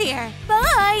left here!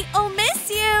 Bye! I'll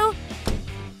miss you!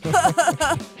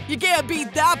 You can't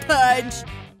beat that punch!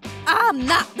 I'm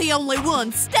not the only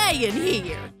one staying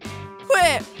here.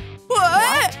 Wait,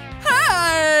 what?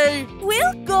 Hey!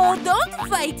 We'll go, don't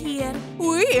fight here!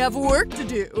 We have work to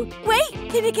do. Wait,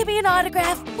 can you give me an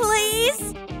autograph,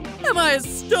 please? Am I a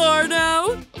star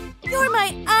now? You're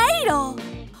my idol!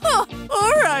 Huh,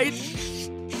 all right.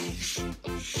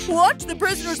 Watch the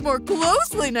prisoners more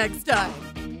closely next time.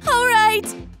 All right.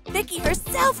 Vicky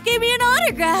herself gave me an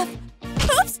autograph.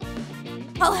 Oops.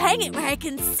 I'll hang it where I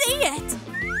can see it.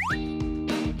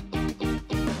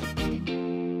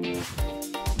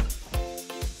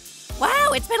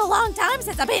 Wow, it's been a long time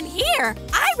since I've been here.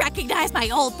 I recognize my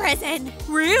old prison.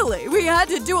 Really? We had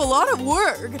to do a lot of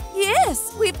work.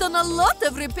 Yes, we've done a lot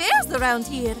of repairs around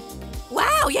here.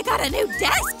 Wow, you got a new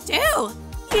desk, too.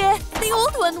 Yeah, the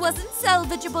old one wasn't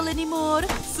salvageable anymore.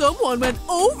 Someone went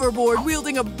overboard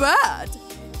wielding a bat.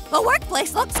 The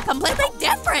workplace looks completely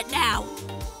different now.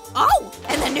 Oh,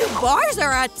 and the new bars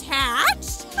are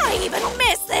attached? I even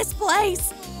miss this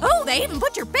place. Oh, they even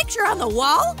put your picture on the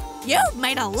wall? You've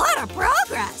made a lot of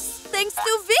progress. Thanks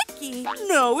to Vicky.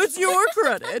 No, it's your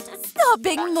credit. Stop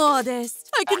being modest.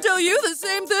 I can tell you the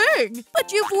same thing.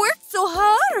 But you've worked so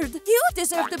hard. You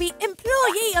deserve to be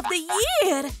Employee of the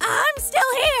Year. I'm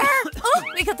still here. Oh,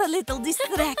 we got a little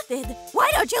distracted.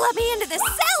 Why don't you let me into the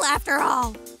cell after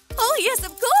all? Oh, yes,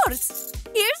 of course.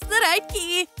 Here's the right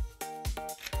key.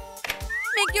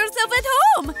 Make yourself at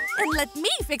home. And let me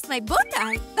fix my bow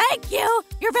tie. Thank you.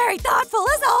 You're very thoughtful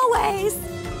as always.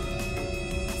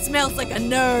 Smells like a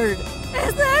nerd.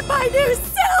 Is that my new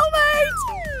cellmate?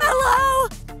 Hello?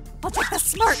 I'll check the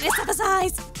smartness of his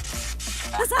eyes.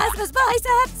 The size of his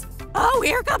biceps. Oh,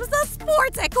 here comes the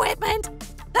sports equipment.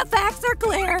 The facts are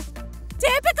clear.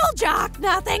 Typical Jock,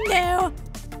 nothing new.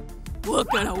 What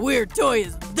kind of weird toy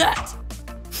is that?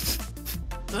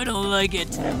 I don't like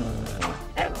it.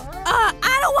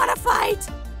 I don't want to fight.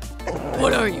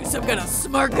 What are you, some kind of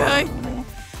smart guy?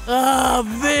 Ah,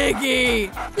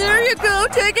 Vicky! There you go,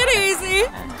 take it easy.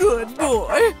 Good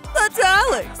boy. That's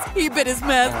Alex. He bit his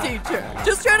math teacher.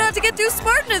 Just try not to get too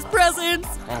smart in his presence.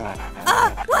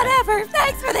 Whatever.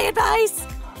 Thanks for the advice.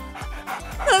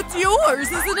 That's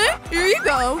yours, isn't it? Here you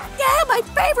go. Yeah, my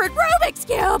favorite Rubik's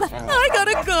Cube. I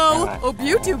gotta go. Hope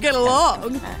you two get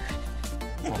along.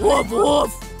 Woof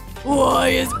woof. Why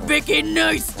is Vicky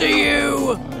nice to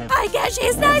you? I guess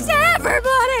she's nice to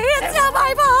everybody. It's not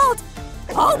my fault.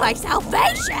 Oh, my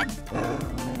salvation!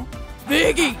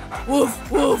 Vicky!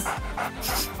 Woof, woof.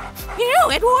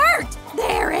 Phew, it worked!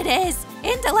 There it is!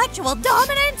 Intellectual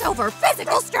dominance over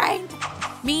physical strength!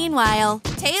 Meanwhile,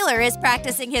 Taylor is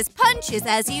practicing his punches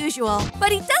as usual,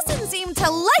 but he doesn't seem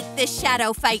to like this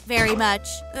shadow fight very much.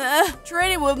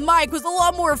 Training with Mike was a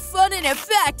lot more fun and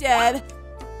effective.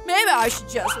 Maybe I should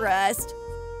just rest.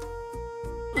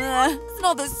 It's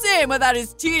not the same without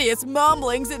his tedious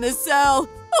mumblings in the cell.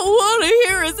 I want to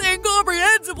hear his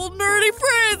incomprehensible nerdy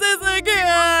phrases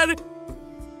again!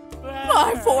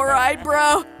 My four-eyed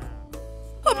bro.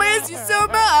 I miss you so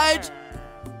much!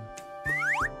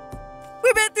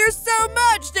 We've been through so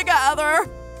much together!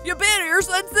 You've been here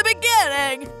since the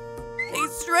beginning!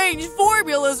 These strange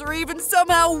formulas are even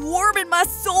somehow warming my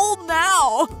soul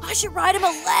now! I should write him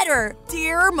a letter!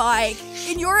 Dear Mike,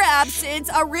 in your absence,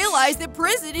 I realize that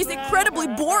prison is incredibly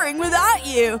boring without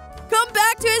you! Come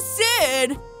back to us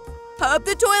soon! Hope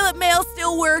the toilet mail's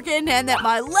still working and that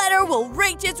my letter will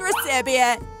reach its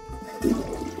recipient.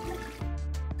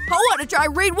 I want to try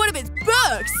read one of his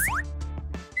books!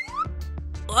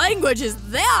 Language is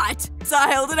that? So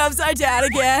I held it upside down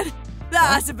again.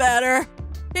 That's better.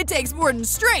 It takes more than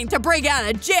strength to break out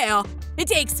of jail. It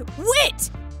takes wit!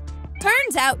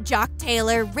 Turns out Jock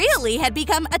Taylor really had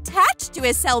become attached to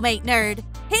his cellmate nerd.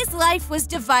 His life was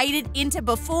divided into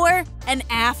before and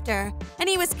after, and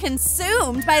he was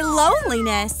consumed by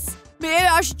loneliness. Maybe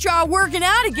I should try working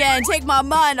out again, take my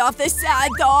mind off the sad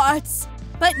thoughts.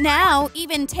 But now,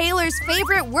 even Taylor's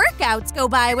favorite workouts go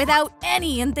by without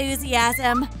any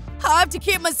enthusiasm. I have to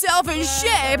keep myself in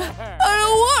shape. I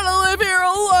don't want to live here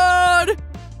alone.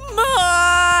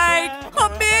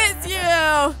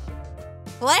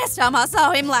 Last time I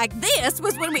saw him like this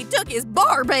was when we took his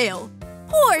barbell.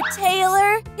 Poor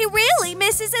Taylor. He really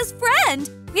misses his friend.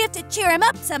 We have to cheer him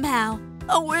up somehow.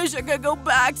 I wish I could go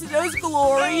back to those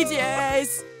glory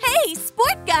days. Hey,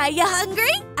 sport guy, you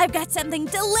hungry? I've got something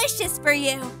delicious for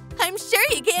you. I'm sure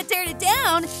you can't turn it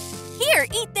down. Here,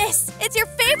 eat this. It's your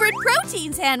favorite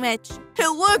protein sandwich.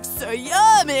 It looks so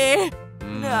yummy.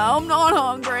 No, I'm not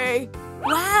hungry.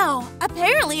 Wow,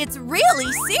 apparently it's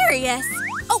really serious.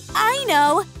 Oh, I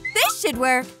know. This should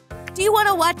work. Do you want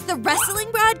to watch the wrestling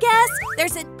broadcast?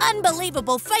 There's an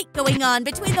unbelievable fight going on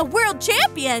between the world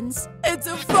champions. It's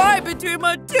a fight between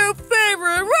my two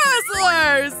favorite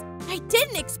wrestlers. I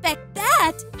didn't expect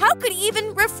that. How could he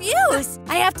even refuse?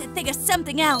 I have to think of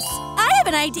something else. I have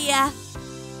an idea.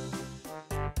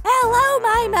 Hello,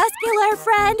 my muscular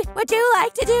friend. Would you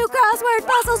like to do crossword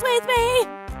puzzles with me?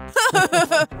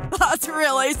 That's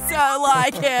really so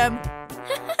like him.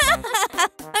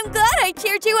 I'm glad I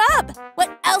cheered you up.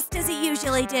 What else does he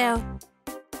usually do?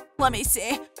 Let me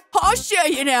see. I'll show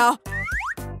you now.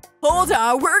 Hold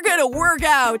on, we're gonna work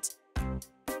out.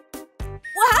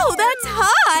 Wow, that's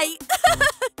high.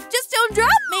 Just don't drop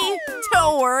me.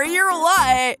 Don't worry, you're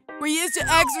light. We used to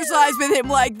exercise with him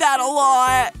like that a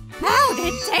lot. How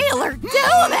did Taylor do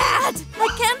that? I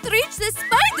can't reach the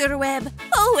spider web.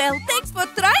 Oh well, thanks for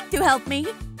trying to help me.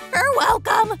 You're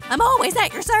welcome. I'm always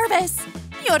at your service.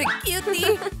 You're a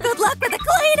cutie. Good luck with the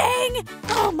cleaning.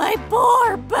 Oh, my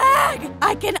poor bag.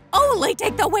 I can only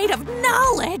take the weight of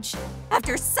knowledge.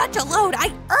 After such a load,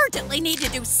 I urgently need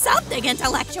to do something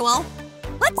intellectual.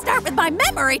 Let's start with my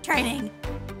memory training.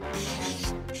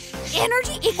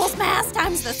 Energy equals mass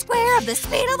times the square of the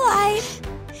speed of light.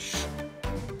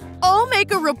 I'll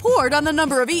make a report on the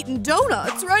number of eaten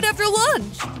donuts right after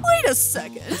lunch. Wait a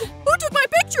second. Who took my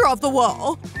picture off the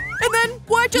wall? And then,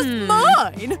 why just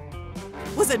mine?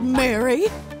 Was it Mary?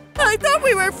 I thought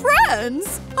we were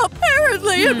friends.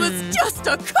 Apparently, it was just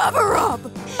a cover-up.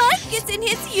 Mike is in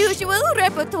his usual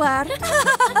repertoire.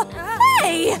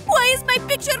 Hey, why is my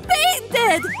picture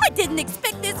painted? I didn't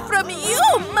expect this from you,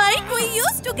 Mike. We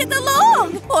used to get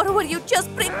along. Or were you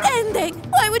just pretending?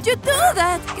 Why would you do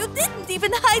that? You didn't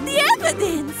even hide the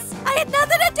evidence. I had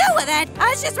nothing to do with it.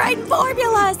 I was just writing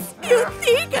formulas. You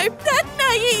think I'm that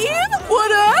naive?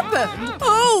 What happened?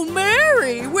 Oh,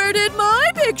 Mary, where did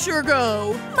my picture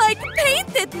go? Mike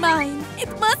painted mine.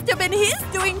 It must have been his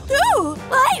doing too.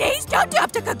 Ladies, don't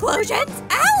jump to conclusions.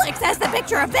 Alex has the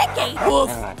picture of Vicky.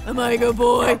 Woof, am I a good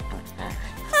boy?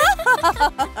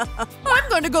 I'm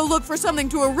going to go look for something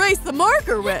to erase the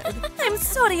marker with. I'm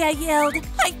sorry I yelled.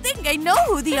 I think I know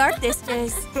who the artist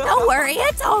is. Don't worry,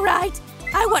 it's all right.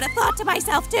 I would have thought to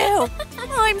myself too.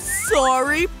 I'm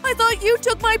sorry. I thought you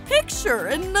took my picture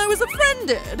and I was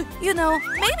offended. You know,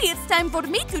 maybe it's time for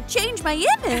me to change my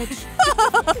image.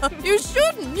 You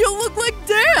shouldn't. You look like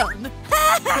Dan.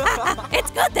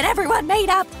 It's good that everyone made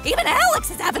up. Even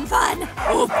Alex is having fun.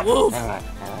 Woof, woof.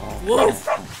 Woof.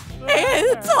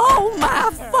 It's all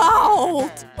my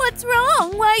fault. What's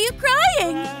wrong? Why are you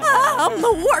crying? I'm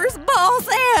the worst boss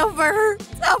ever.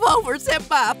 I've overstepped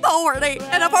my authority,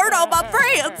 and I've hurt all my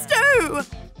friends, too.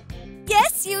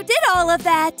 Yes, you did all of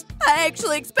that. I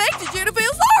actually expected you to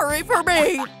feel sorry for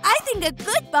me. I think a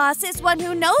good boss is one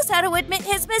who knows how to admit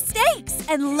his mistakes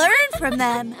and learn from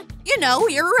them. You know,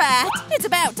 you're right. It's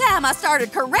about time I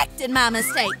started correcting my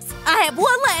mistakes. I have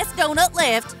one last donut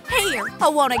left. Here, I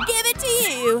want to give it to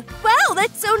you. Wow,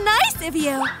 that's so nice of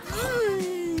you.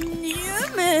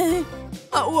 Yummy.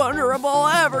 I wonder if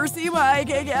I'll ever see Mike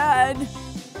again.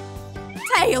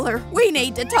 Taylor, we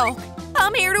need to talk.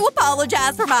 I'm here to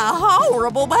apologize for my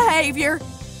horrible behavior.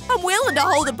 I'm willing to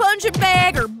hold a punching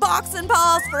bag or boxing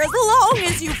paws for as long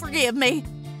as you forgive me.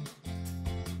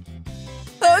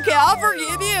 Okay, I'll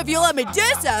forgive you if you let me do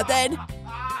something.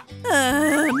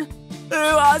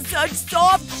 Ooh, I'm such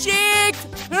soft cheeks.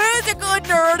 Who's a good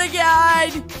nerd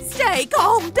again? Stay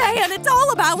calm, Dan. It's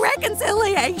all about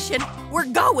reconciliation. We're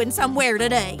going somewhere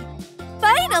today.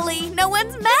 Finally, no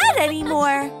one's mad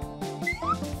anymore.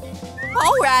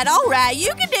 All right,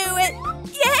 you can do it.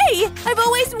 Yay! I've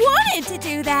always wanted to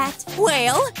do that.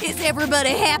 Well, is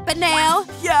everybody happy now?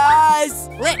 Yes!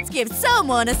 Let's give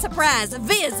someone a surprise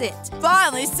visit.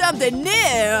 Finally, something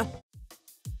new.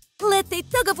 Let the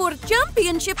tug-of-war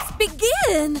championships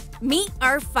begin. Meet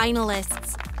our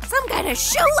finalists. Some kind of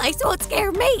shoelace won't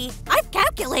scare me. I've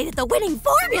calculated the winning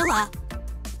formula.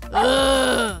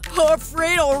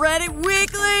 Afraid already,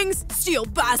 weaklings? Steel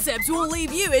biceps won't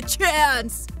leave you a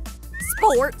chance.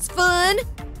 Sports fun?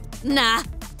 Nah,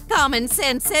 common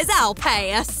sense says I'll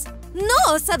pass.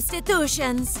 No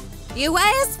substitutions. You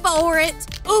asked for it.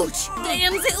 Ouch!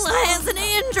 Damsel has an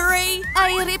injury.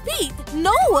 I repeat,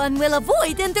 no one will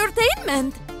avoid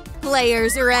entertainment.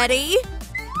 Players ready?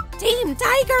 Team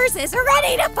Tigers is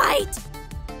ready to fight.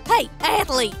 Hey,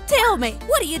 athlete, tell me,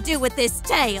 what do you do with this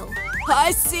tail?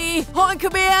 I see. On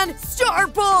command,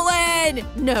 start pulling.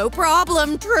 No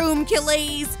problem, Troom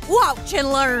Achilles. Watch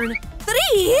and learn.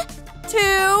 3, 2,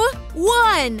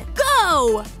 1,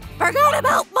 go! Forgot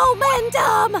about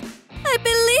momentum. I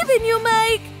believe in you,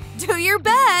 Mike. Do your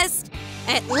best.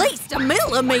 At least a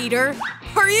millimeter.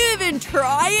 Are you even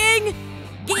trying?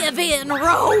 Give in,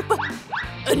 rope.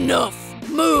 Enough.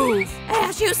 Move.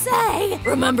 As you say.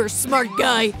 Remember, smart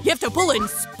guy, you have to pull in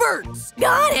spurts.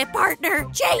 Got it, partner.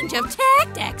 Change of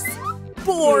tactics.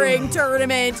 Boring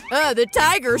tournament. The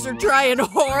Tigers are trying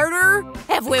harder.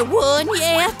 Have we won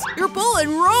yet? You're pulling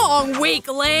wrong,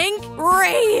 weakling.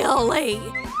 Really?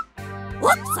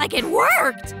 Looks like it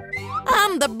worked.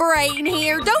 I'm the brain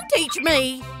here. Don't teach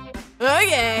me.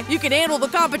 Okay, you can handle the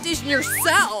competition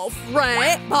yourself,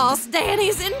 right? Boss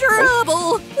Danny's in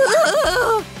trouble.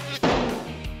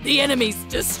 The enemy's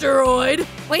destroyed.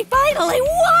 We finally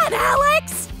won,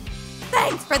 Alex!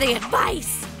 Thanks for the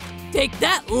advice. Take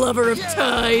that, lover of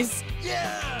ties.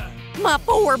 My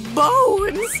poor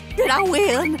bones. Did I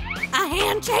win? A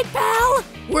handshake, pal?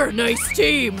 We're a nice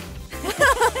team.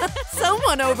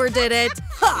 Someone overdid it.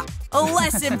 Ha! A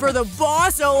lesson for the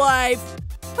boss of life.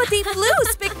 But he flew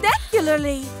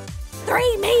spectacularly.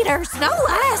 3 meters, no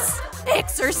less.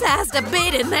 Exercised a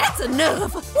bit and that's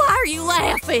enough. Why are you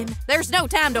laughing? There's no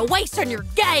time to waste on your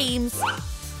games.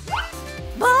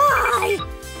 Bye!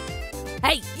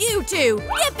 Hey, you two,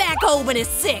 get back home in a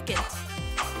second.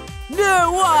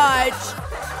 No, watch.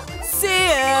 See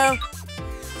ya.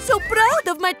 So proud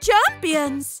of my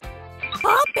champions.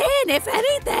 Pop in, if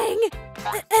anything.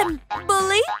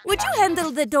 Bully, would you handle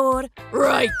the door?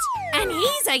 Right. And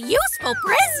he's a useful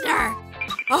prisoner.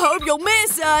 I hope you'll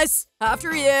miss us.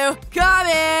 After you.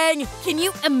 Coming. Can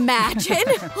you imagine?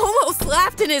 Almost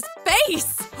laughed in his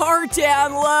face. Our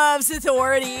town loves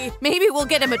authority. Maybe we'll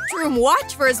get him a Troom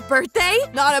watch for his birthday.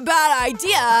 Not a bad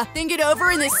idea. Think it over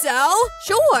in the cell?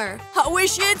 Sure. I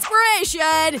wish you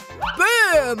inspiration.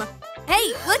 Boom.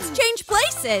 Hey, let's change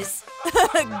places.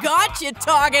 Gotcha,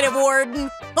 talkative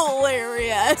warden.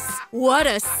 Hilarious. What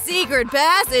a secret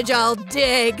passage I'll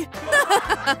dig.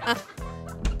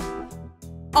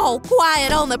 All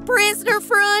quiet on the prisoner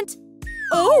front.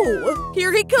 Oh,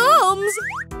 here he comes.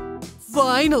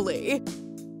 Finally.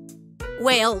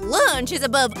 Well, lunch is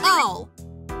above all.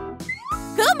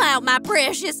 Come out, my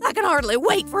precious. I can hardly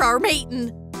wait for our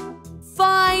meeting.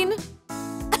 Fine.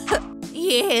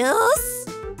 Yes?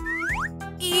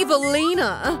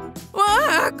 Evelina.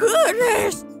 My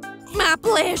goodness. My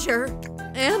pleasure.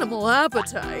 Animal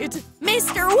appetite.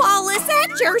 Mr. Wallace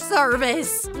at your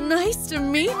service. Nice to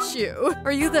meet you.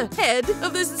 Are you the head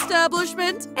of this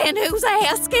establishment? And who's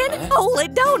asking? Holy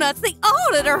Donuts, the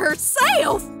auditor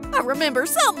herself. I remember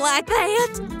something like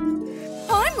that.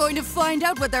 I'm going to find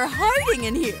out what they're hiding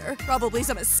in here. Probably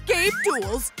some escape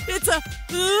tools. It's a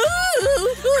cockroach.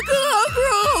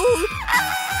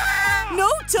 No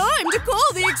time to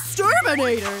call the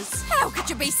exterminators. How could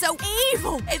you be so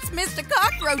evil? It's Mr.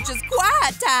 Cockroach's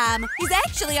quiet time. He's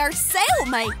actually our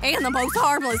cellmate, and the most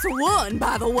harmless one,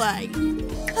 by the way.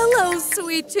 Hello,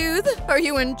 Sweet Tooth. Are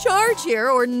you in charge here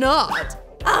or not?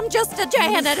 I'm just a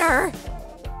janitor.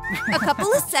 A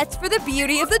couple of sets for the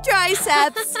beauty of the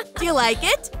triceps. Do you like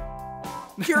it?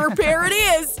 Your parody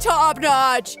is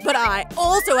top-notch, but I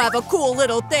also have a cool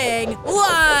little thing.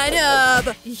 Line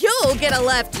up! You'll get a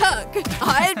left hook.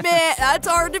 I admit, that's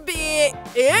hard to beat.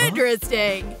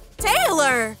 Interesting.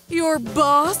 Taylor, your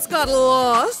boss got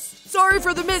lost. Sorry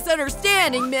for the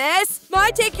misunderstanding, miss. Might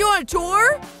I take you on a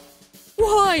tour?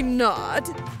 Why not?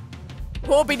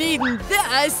 Won't be needing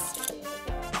this.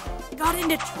 Got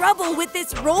into trouble with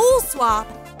this role swap.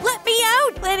 Let me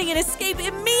out! Planning an escape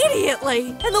immediately!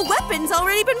 And the weapon's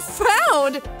already been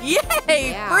found! Yay!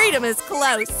 Yeah. Freedom is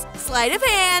close. Sleight of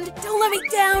hand. Don't let me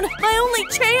down. My only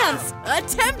chance.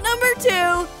 Attempt number 2.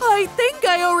 I think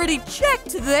I already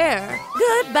checked there.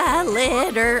 Goodbye,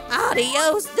 litter.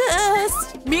 Adios,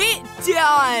 dust. Me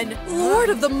done. Lord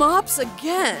of the Mops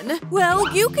again.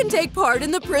 Well, you can take part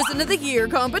in the Prison of the Year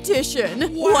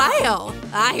competition. Wow!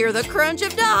 I hear the crunch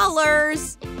of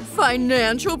dollars.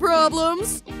 Financial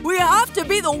problems? We have to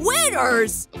be the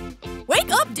winners! Wake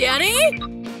up, Danny!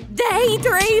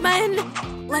 Daydreaming!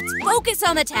 Let's focus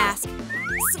on the task.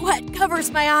 Sweat covers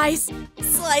my eyes.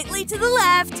 Slightly to the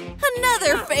left.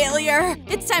 Another failure.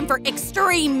 It's time for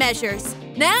extreme measures.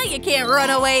 Now you can't run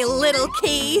away, little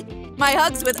key. My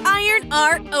hugs with iron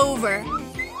are over.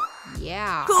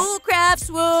 Yeah. Cool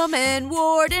craftswoman,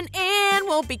 warden, and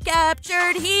won't be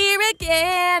captured here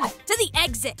again. To the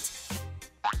exit.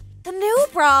 The new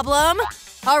problem.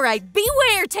 All right,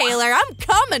 beware, Taylor. I'm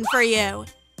coming for you.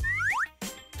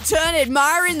 Done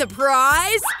admiring the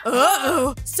prize?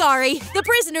 Uh-oh. Sorry, the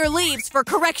prisoner leaves for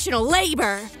correctional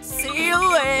labor. See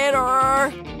you later.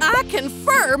 I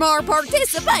confirm our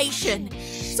participation.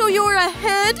 So you're a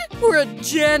head or a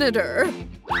janitor?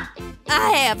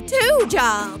 I have 2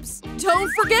 jobs. Don't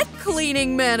forget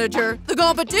cleaning manager. The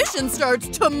competition starts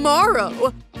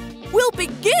tomorrow. We'll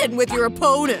begin with your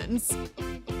opponents.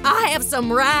 I have some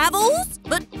rivals,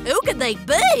 but who could they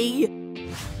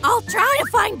be? I'll try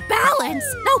to find balance.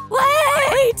 No,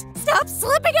 wait! Stop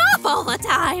slipping off all the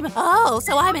time. Oh,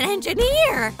 so I'm an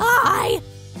engineer.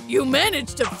 You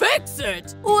managed to fix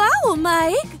it. Wow,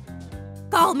 Mike.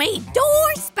 Call me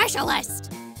door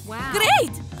specialist. Wow.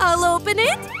 Great. I'll open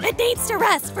it. It needs to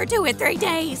rest for 2 or 3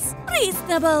 days.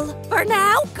 Reasonable. For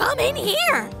now, come in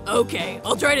here. Okay,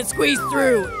 I'll try to squeeze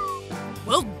through.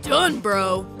 Well done,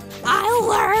 bro. I'll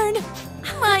learn.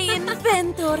 My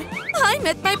inventor. I'm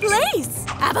at my place.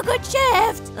 Have a good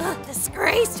shift.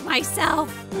 Disgraced myself.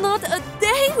 Not a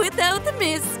day without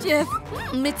mischief.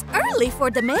 It's early for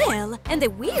the mail and a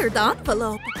weird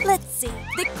envelope. Let's see.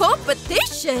 The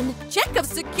competition. Check of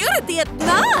security at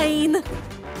 9.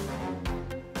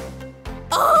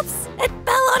 Oops! It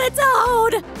fell on its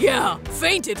own! Yeah,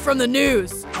 fainted from the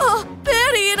news. Oh,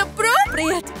 very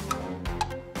inappropriate.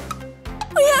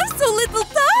 We have so little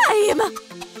time!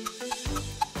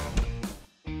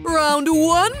 Round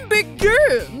 1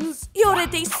 begins! You're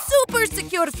at a super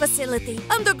secure facility.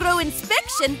 Undergo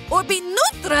inspection or be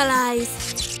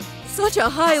neutralized. Such a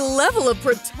high level of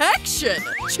protection!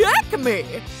 Check me!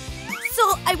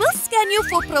 So, I will scan you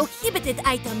for prohibited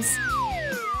items.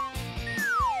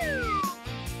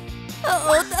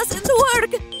 Uh-oh, doesn't work!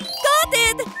 Got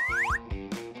it!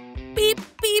 Beep,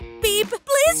 beep, beep.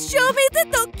 Please show me the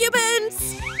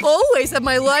documents! Always have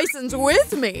my license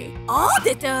with me.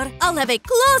 Auditor, I'll have a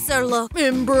closer look.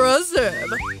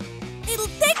 Impressive. It'll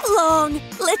take long.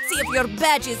 Let's see if your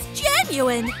badge is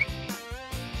genuine.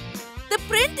 The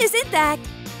print is intact.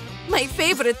 My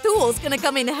favorite tool's gonna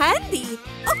come in handy.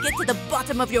 I'll get to the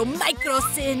bottom of your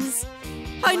micro-sins.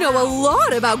 I know a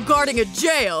lot about guarding a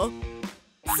jail.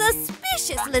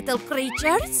 Suspicious little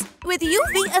creatures. With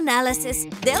UV analysis,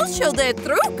 they'll show their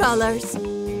true colors.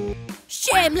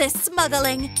 Shameless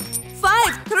smuggling.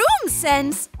 5 Troom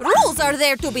cents. Rules are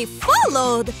there to be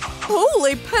followed.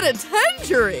 Holy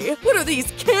penitentiary! What are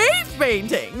these cave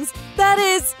paintings? That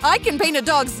is, I can paint a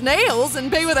dog's nails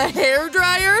and pay with a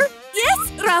hairdryer?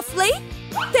 Yes, roughly.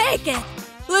 Take it.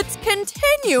 Let's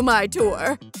continue my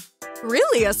tour.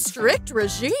 Really a strict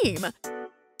regime.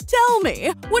 Tell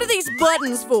me, what are these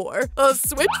buttons for? A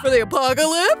switch for the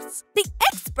apocalypse? The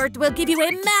expert will give you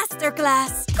a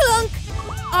masterclass. Clunk!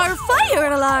 Our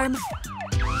fire alarm.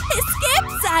 Escape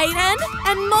siren.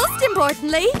 And most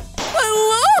importantly,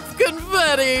 I love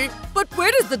confetti! But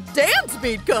where does the dance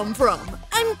beat come from?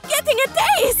 I'm getting a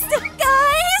taste,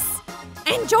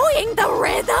 guys! Enjoying the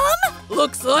rhythm?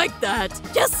 Looks like that.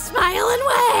 Just smile and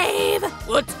wave.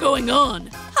 What's going on?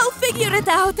 I'll figure it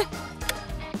out.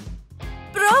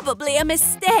 Probably a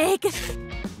mistake.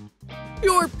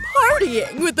 You're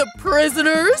partying with the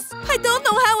prisoners? I don't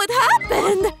know how it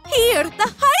happened. Here,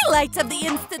 the highlights of the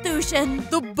institution.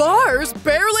 The bars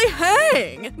barely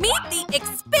hang. Meet the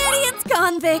experienced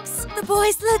convicts. The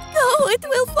boys let go, it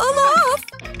will fall off.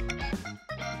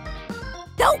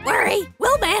 Don't worry,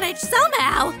 we'll manage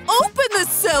somehow. Open the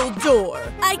cell door.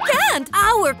 I can't.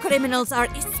 Our criminals are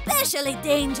especially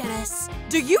dangerous.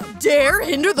 Do you dare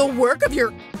hinder the work of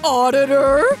your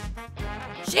auditor?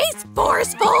 She's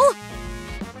forceful.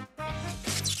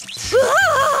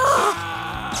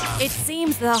 It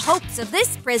seems the hopes of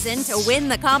this prison to win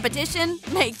the competition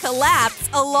may collapse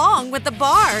along with the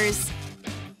bars.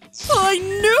 I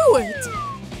knew it!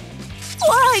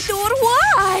 Why, Dor,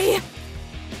 why?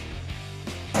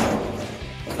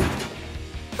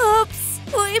 Oops,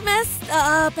 we messed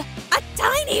up. A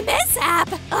tiny mishap.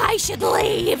 I should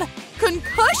leave.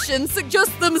 Concussions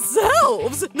suggest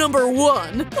themselves. Number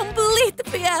 1. Complete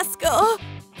fiasco.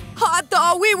 I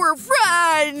thought we were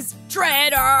friends,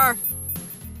 traitor!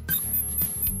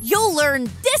 You'll learn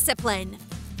discipline.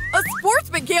 A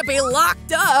sportsman can't be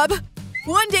locked up.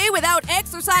 One day without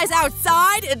exercise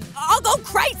outside and I'll go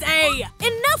crazy.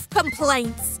 Enough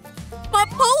complaints. My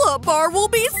pull-up bar will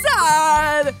be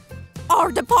sad.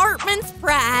 Our department's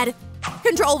pride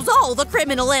controls all the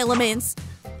criminal elements.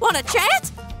 Wanna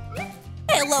chat?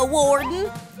 Hello,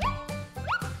 Warden.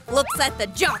 Looks at the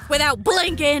Jock without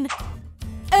blinking.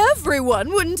 everyone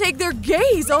wouldn't take their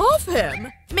gaze off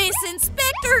him. Miss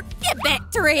Inspector, get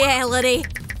back to reality.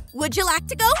 Would you like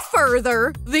to go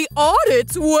further? The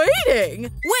audit's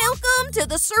waiting. Welcome to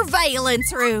the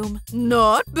surveillance room.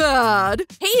 Not bad.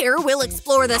 Here we'll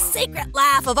explore the secret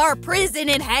life of our prison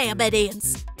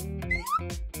inhabitants.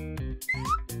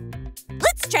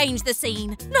 Let's change the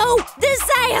scene. No,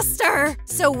 disaster!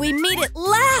 So we meet at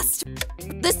last.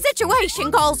 The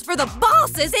situation calls for the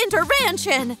boss's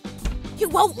intervention. You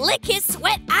won't lick his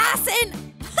sweat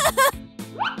icing?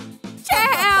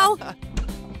 Ciao!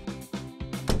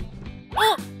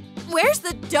 Oh, where's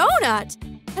the donut?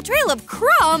 A trail of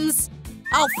crumbs?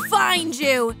 I'll find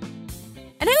you.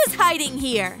 And who's hiding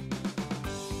here?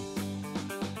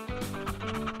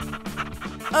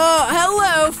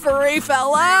 Hello, furry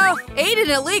fellow. Ain't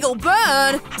an illegal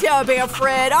bone. Don't be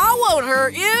afraid, I won't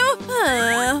hurt you.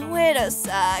 Wait a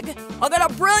sec. I got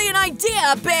a brilliant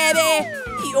idea, baby.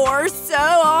 You're so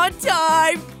on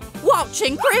time.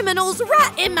 Watching criminals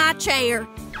right in my chair.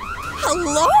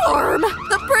 Alarm!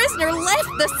 The prisoner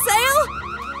left the cell?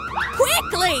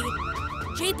 Quickly!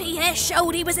 GPS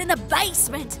showed he was in the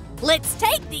basement. Let's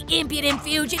take the impudent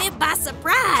fugitive by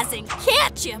surprise and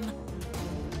catch him.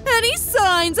 Any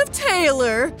signs of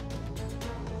Taylor?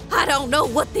 I don't know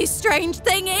what this strange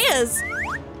thing is.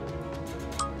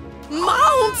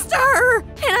 Monster!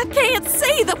 And I can't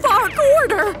see the far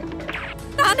corner.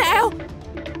 Not now.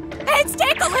 It's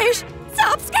ticklish.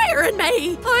 Stop scaring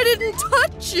me! I didn't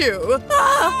touch you!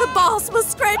 The boss was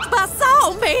scratched by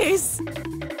zombies!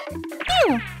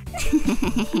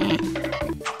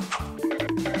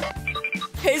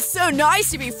 It's so nice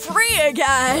to be free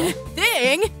again!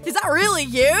 Ding! Is that really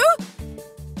you?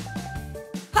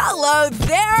 Hello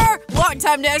there! Long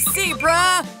time no see,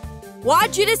 bruh!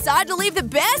 Why'd you decide to leave the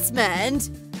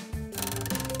basement?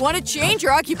 Want to change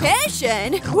your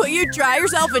occupation? Will you try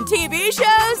yourself in TV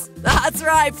shows? That's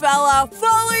right, fella.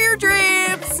 Follow your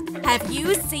dreams. Have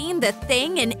you seen the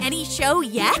thing in any show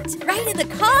yet? Write in the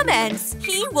comments.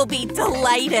 He will be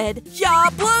delighted. Yeah,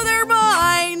 blow their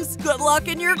minds. Good luck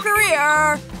in your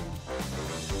career.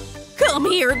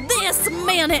 Come here this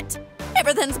minute.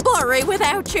 Everything's blurry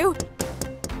without you.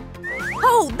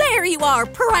 Oh, there you are,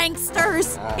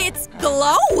 pranksters. It's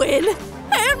glowing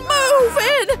and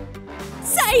moving.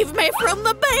 Save me from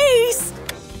the beast!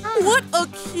 What a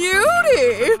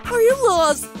cutie! Are you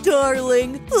lost,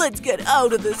 darling? Let's get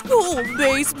out of this cold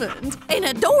basement. An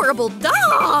adorable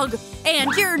dog!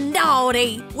 And you're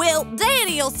naughty. Well,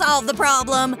 Danny'll solve the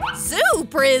problem. Zoo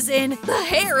prison. The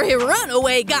hairy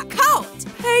runaway got caught.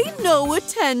 Pay no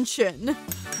attention.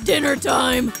 Dinner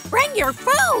time. Bring your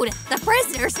food. The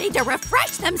prisoners need to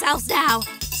refresh themselves now.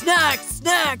 Snacks,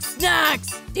 snacks,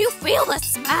 snacks. Do you feel the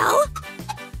smell?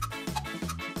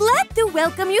 Glad to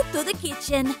welcome you to the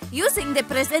kitchen. Using the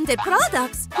presented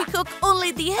products, we cook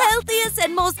only the healthiest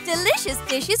and most delicious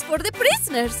dishes for the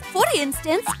prisoners. For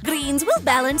instance, greens will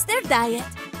balance their diet.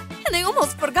 And I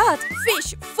almost forgot,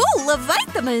 fish full of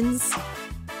vitamins.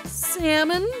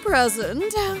 Salmon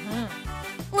present.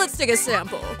 Let's take a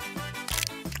sample.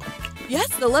 Yes,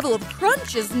 the level of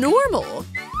crunch is normal.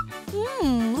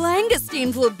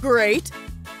 Langoustines look great.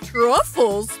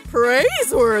 Truffles,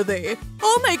 praiseworthy.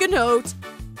 I'll make a note.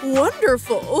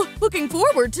 Wonderful! Looking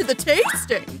forward to the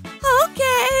tasting.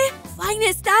 Okay.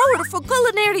 Finest hour for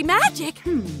culinary magic.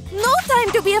 No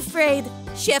time to be afraid.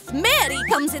 Chef Mary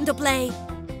comes into play.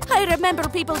 I remember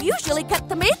people usually cut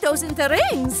tomatoes into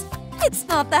rings. It's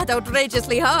not that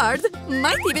outrageously hard.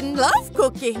 Might even love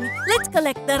cooking. Let's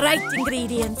collect the right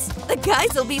ingredients. The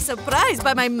guys will be surprised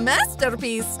by my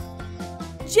masterpiece.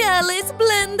 Jealous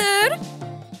blender.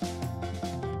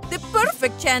 The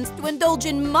perfect chance to indulge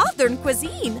in modern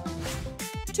cuisine.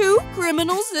 2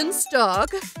 criminals in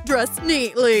stock, dressed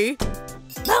neatly.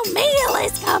 The meal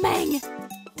is coming!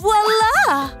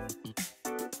 Voila!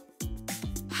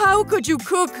 How could you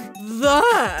cook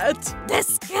that?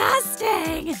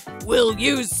 Disgusting! We'll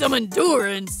use some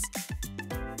endurance.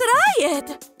 Try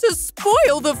it! To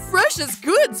spoil the freshest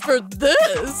goods for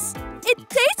this. It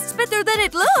tastes better than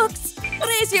it looks.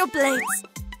 Raise your plates.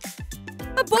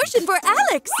 A portion for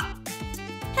Alex.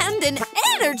 And an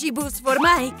energy boost for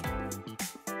Mike.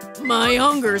 My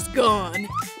hunger's gone.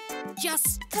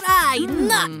 Just try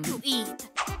not to eat.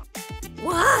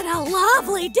 What a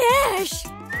lovely dish!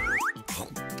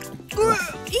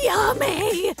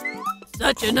 Yummy!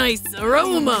 Such a nice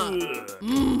aroma.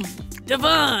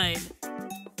 Divine.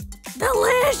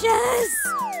 Delicious!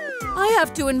 I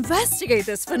have to investigate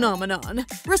this phenomenon.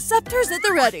 Receptors at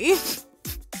the ready.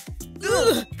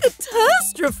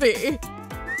 Catastrophe!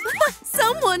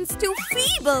 Someone's too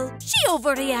feeble. She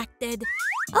overreacted.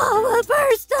 Oh, we'll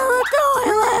burst down the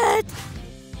toilet.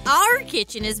 Our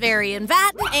kitchen is very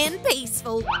inviting and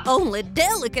peaceful. Only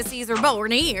delicacies are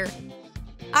born here.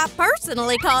 I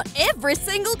personally caught every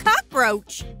single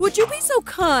cockroach. Would you be so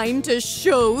kind to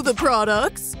show the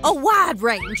products? A wide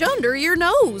range under your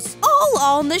nose, all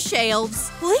on the shelves.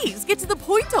 Please, get to the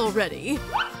point already.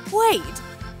 Wait,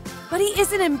 but he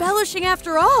isn't embellishing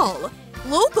after all.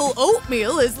 Local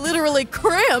oatmeal is literally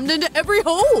crammed into every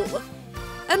hole.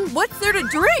 And what's there to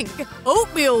drink?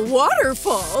 Oatmeal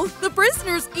waterfall? The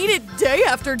prisoners eat it day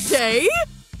after day?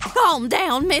 Calm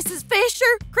down, Mrs. Fisher.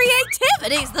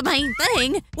 Creativity's the main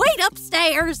thing. Wait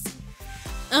upstairs.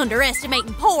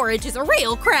 Underestimating porridge is a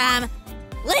real crime.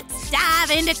 Let's dive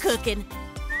into cooking.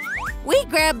 We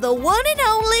grab the one and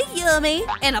only yummy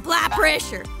and apply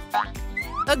pressure.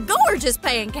 A gorgeous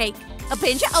pancake, a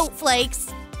pinch of oat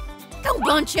flakes. Don't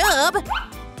bunch up.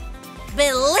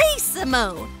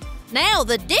 Bellissimo. Now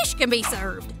the dish can be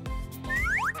served.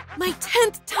 My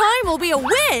 10th time will be a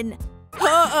win.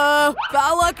 Uh-oh,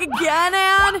 bad luck again,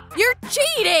 Anne? You're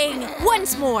cheating.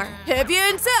 Once more. If you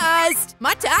insist.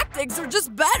 My tactics are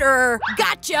just better.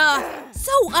 Gotcha.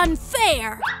 So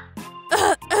unfair.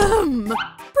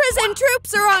 Prison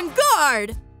troops are on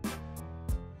guard.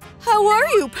 How are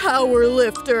you, power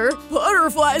lifter?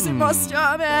 Butterflies in my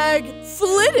stomach.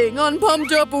 Flitting on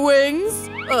pumped up wings.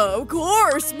 Of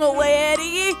course,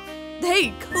 milady.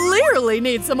 They clearly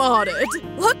need some audit.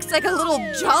 Looks like a little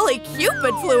jolly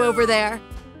Cupid flew over there.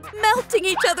 Melting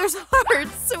each other's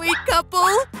hearts, sweet couple.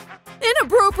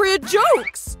 Inappropriate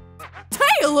jokes.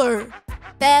 Taylor.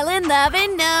 Fell in love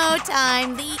in no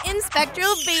time. The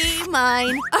inspector'll be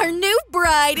mine. Our new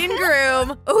bride and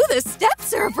groom. Oh, the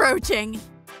steps are approaching.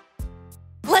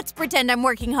 Let's pretend I'm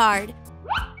working hard.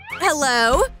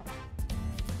 Hello?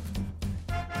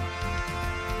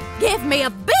 Give me a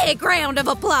big round of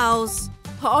applause.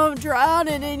 I'm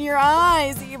drowning in your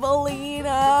eyes,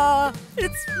 Evelina.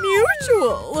 It's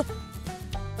mutual.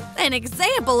 An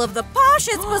example of the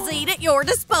poshest cuisine at your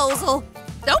disposal.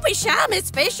 Don't be shy,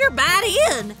 Miss Fisher. Bite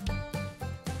in.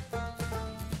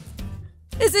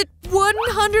 Is it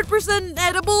 100%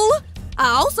 edible? I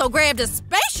also grabbed a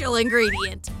special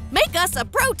ingredient. Make us a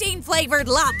protein-flavored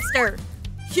lobster.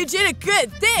 You did a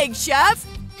good thing, Chef.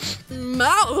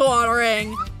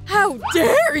 Mouth-watering. How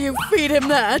dare you feed him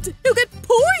that? He'll get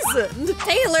poisoned.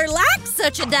 Taylor likes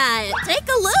such a diet. Take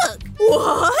a look.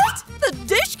 What? The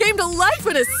dish came to life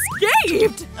and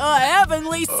escaped. A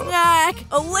heavenly snack.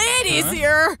 A lady's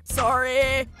here.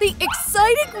 Sorry. The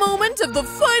exciting moment of the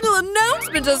final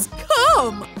announcement has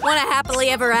come. Want a happily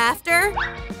ever after?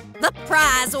 The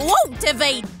prize won't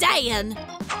evade Dan.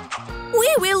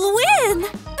 We will win.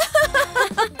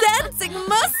 Dancing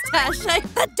mustache.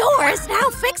 The door is now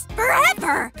fixed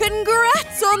forever.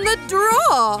 Congrats on the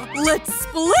draw. Let's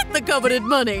split the coveted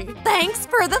money. Thanks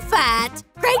for the fight.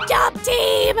 Great job,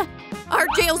 team. Our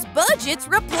jail's budget's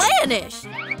replenished.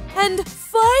 And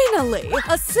finally,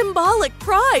 a symbolic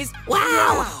prize.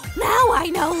 Wow. Now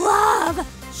I know love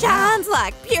shines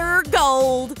like pure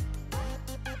gold.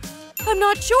 I'm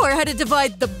not sure how to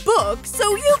divide the book,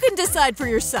 so you can decide for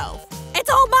yourself. It's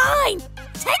all mine.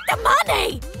 Take the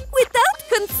money! Without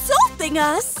consulting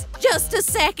us! Just a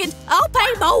second, I'll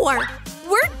pay more!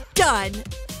 We're done!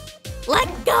 Let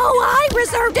go, I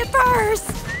reserved it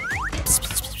first!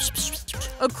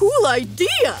 A cool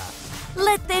idea!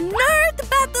 Let the nerd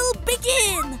battle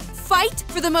begin! Fight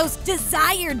for the most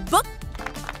desired book?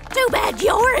 Too bad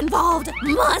you're involved,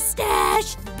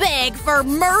 mustache! Beg for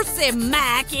mercy,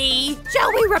 Mackie!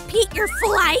 Shall we repeat your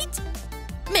flight?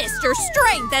 Mr.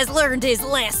 Strength has learned his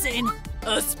lesson.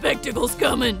 A spectacle's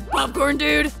coming, popcorn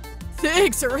dude.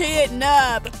 Things are heating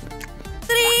up.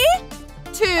 3,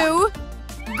 2,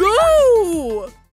 go!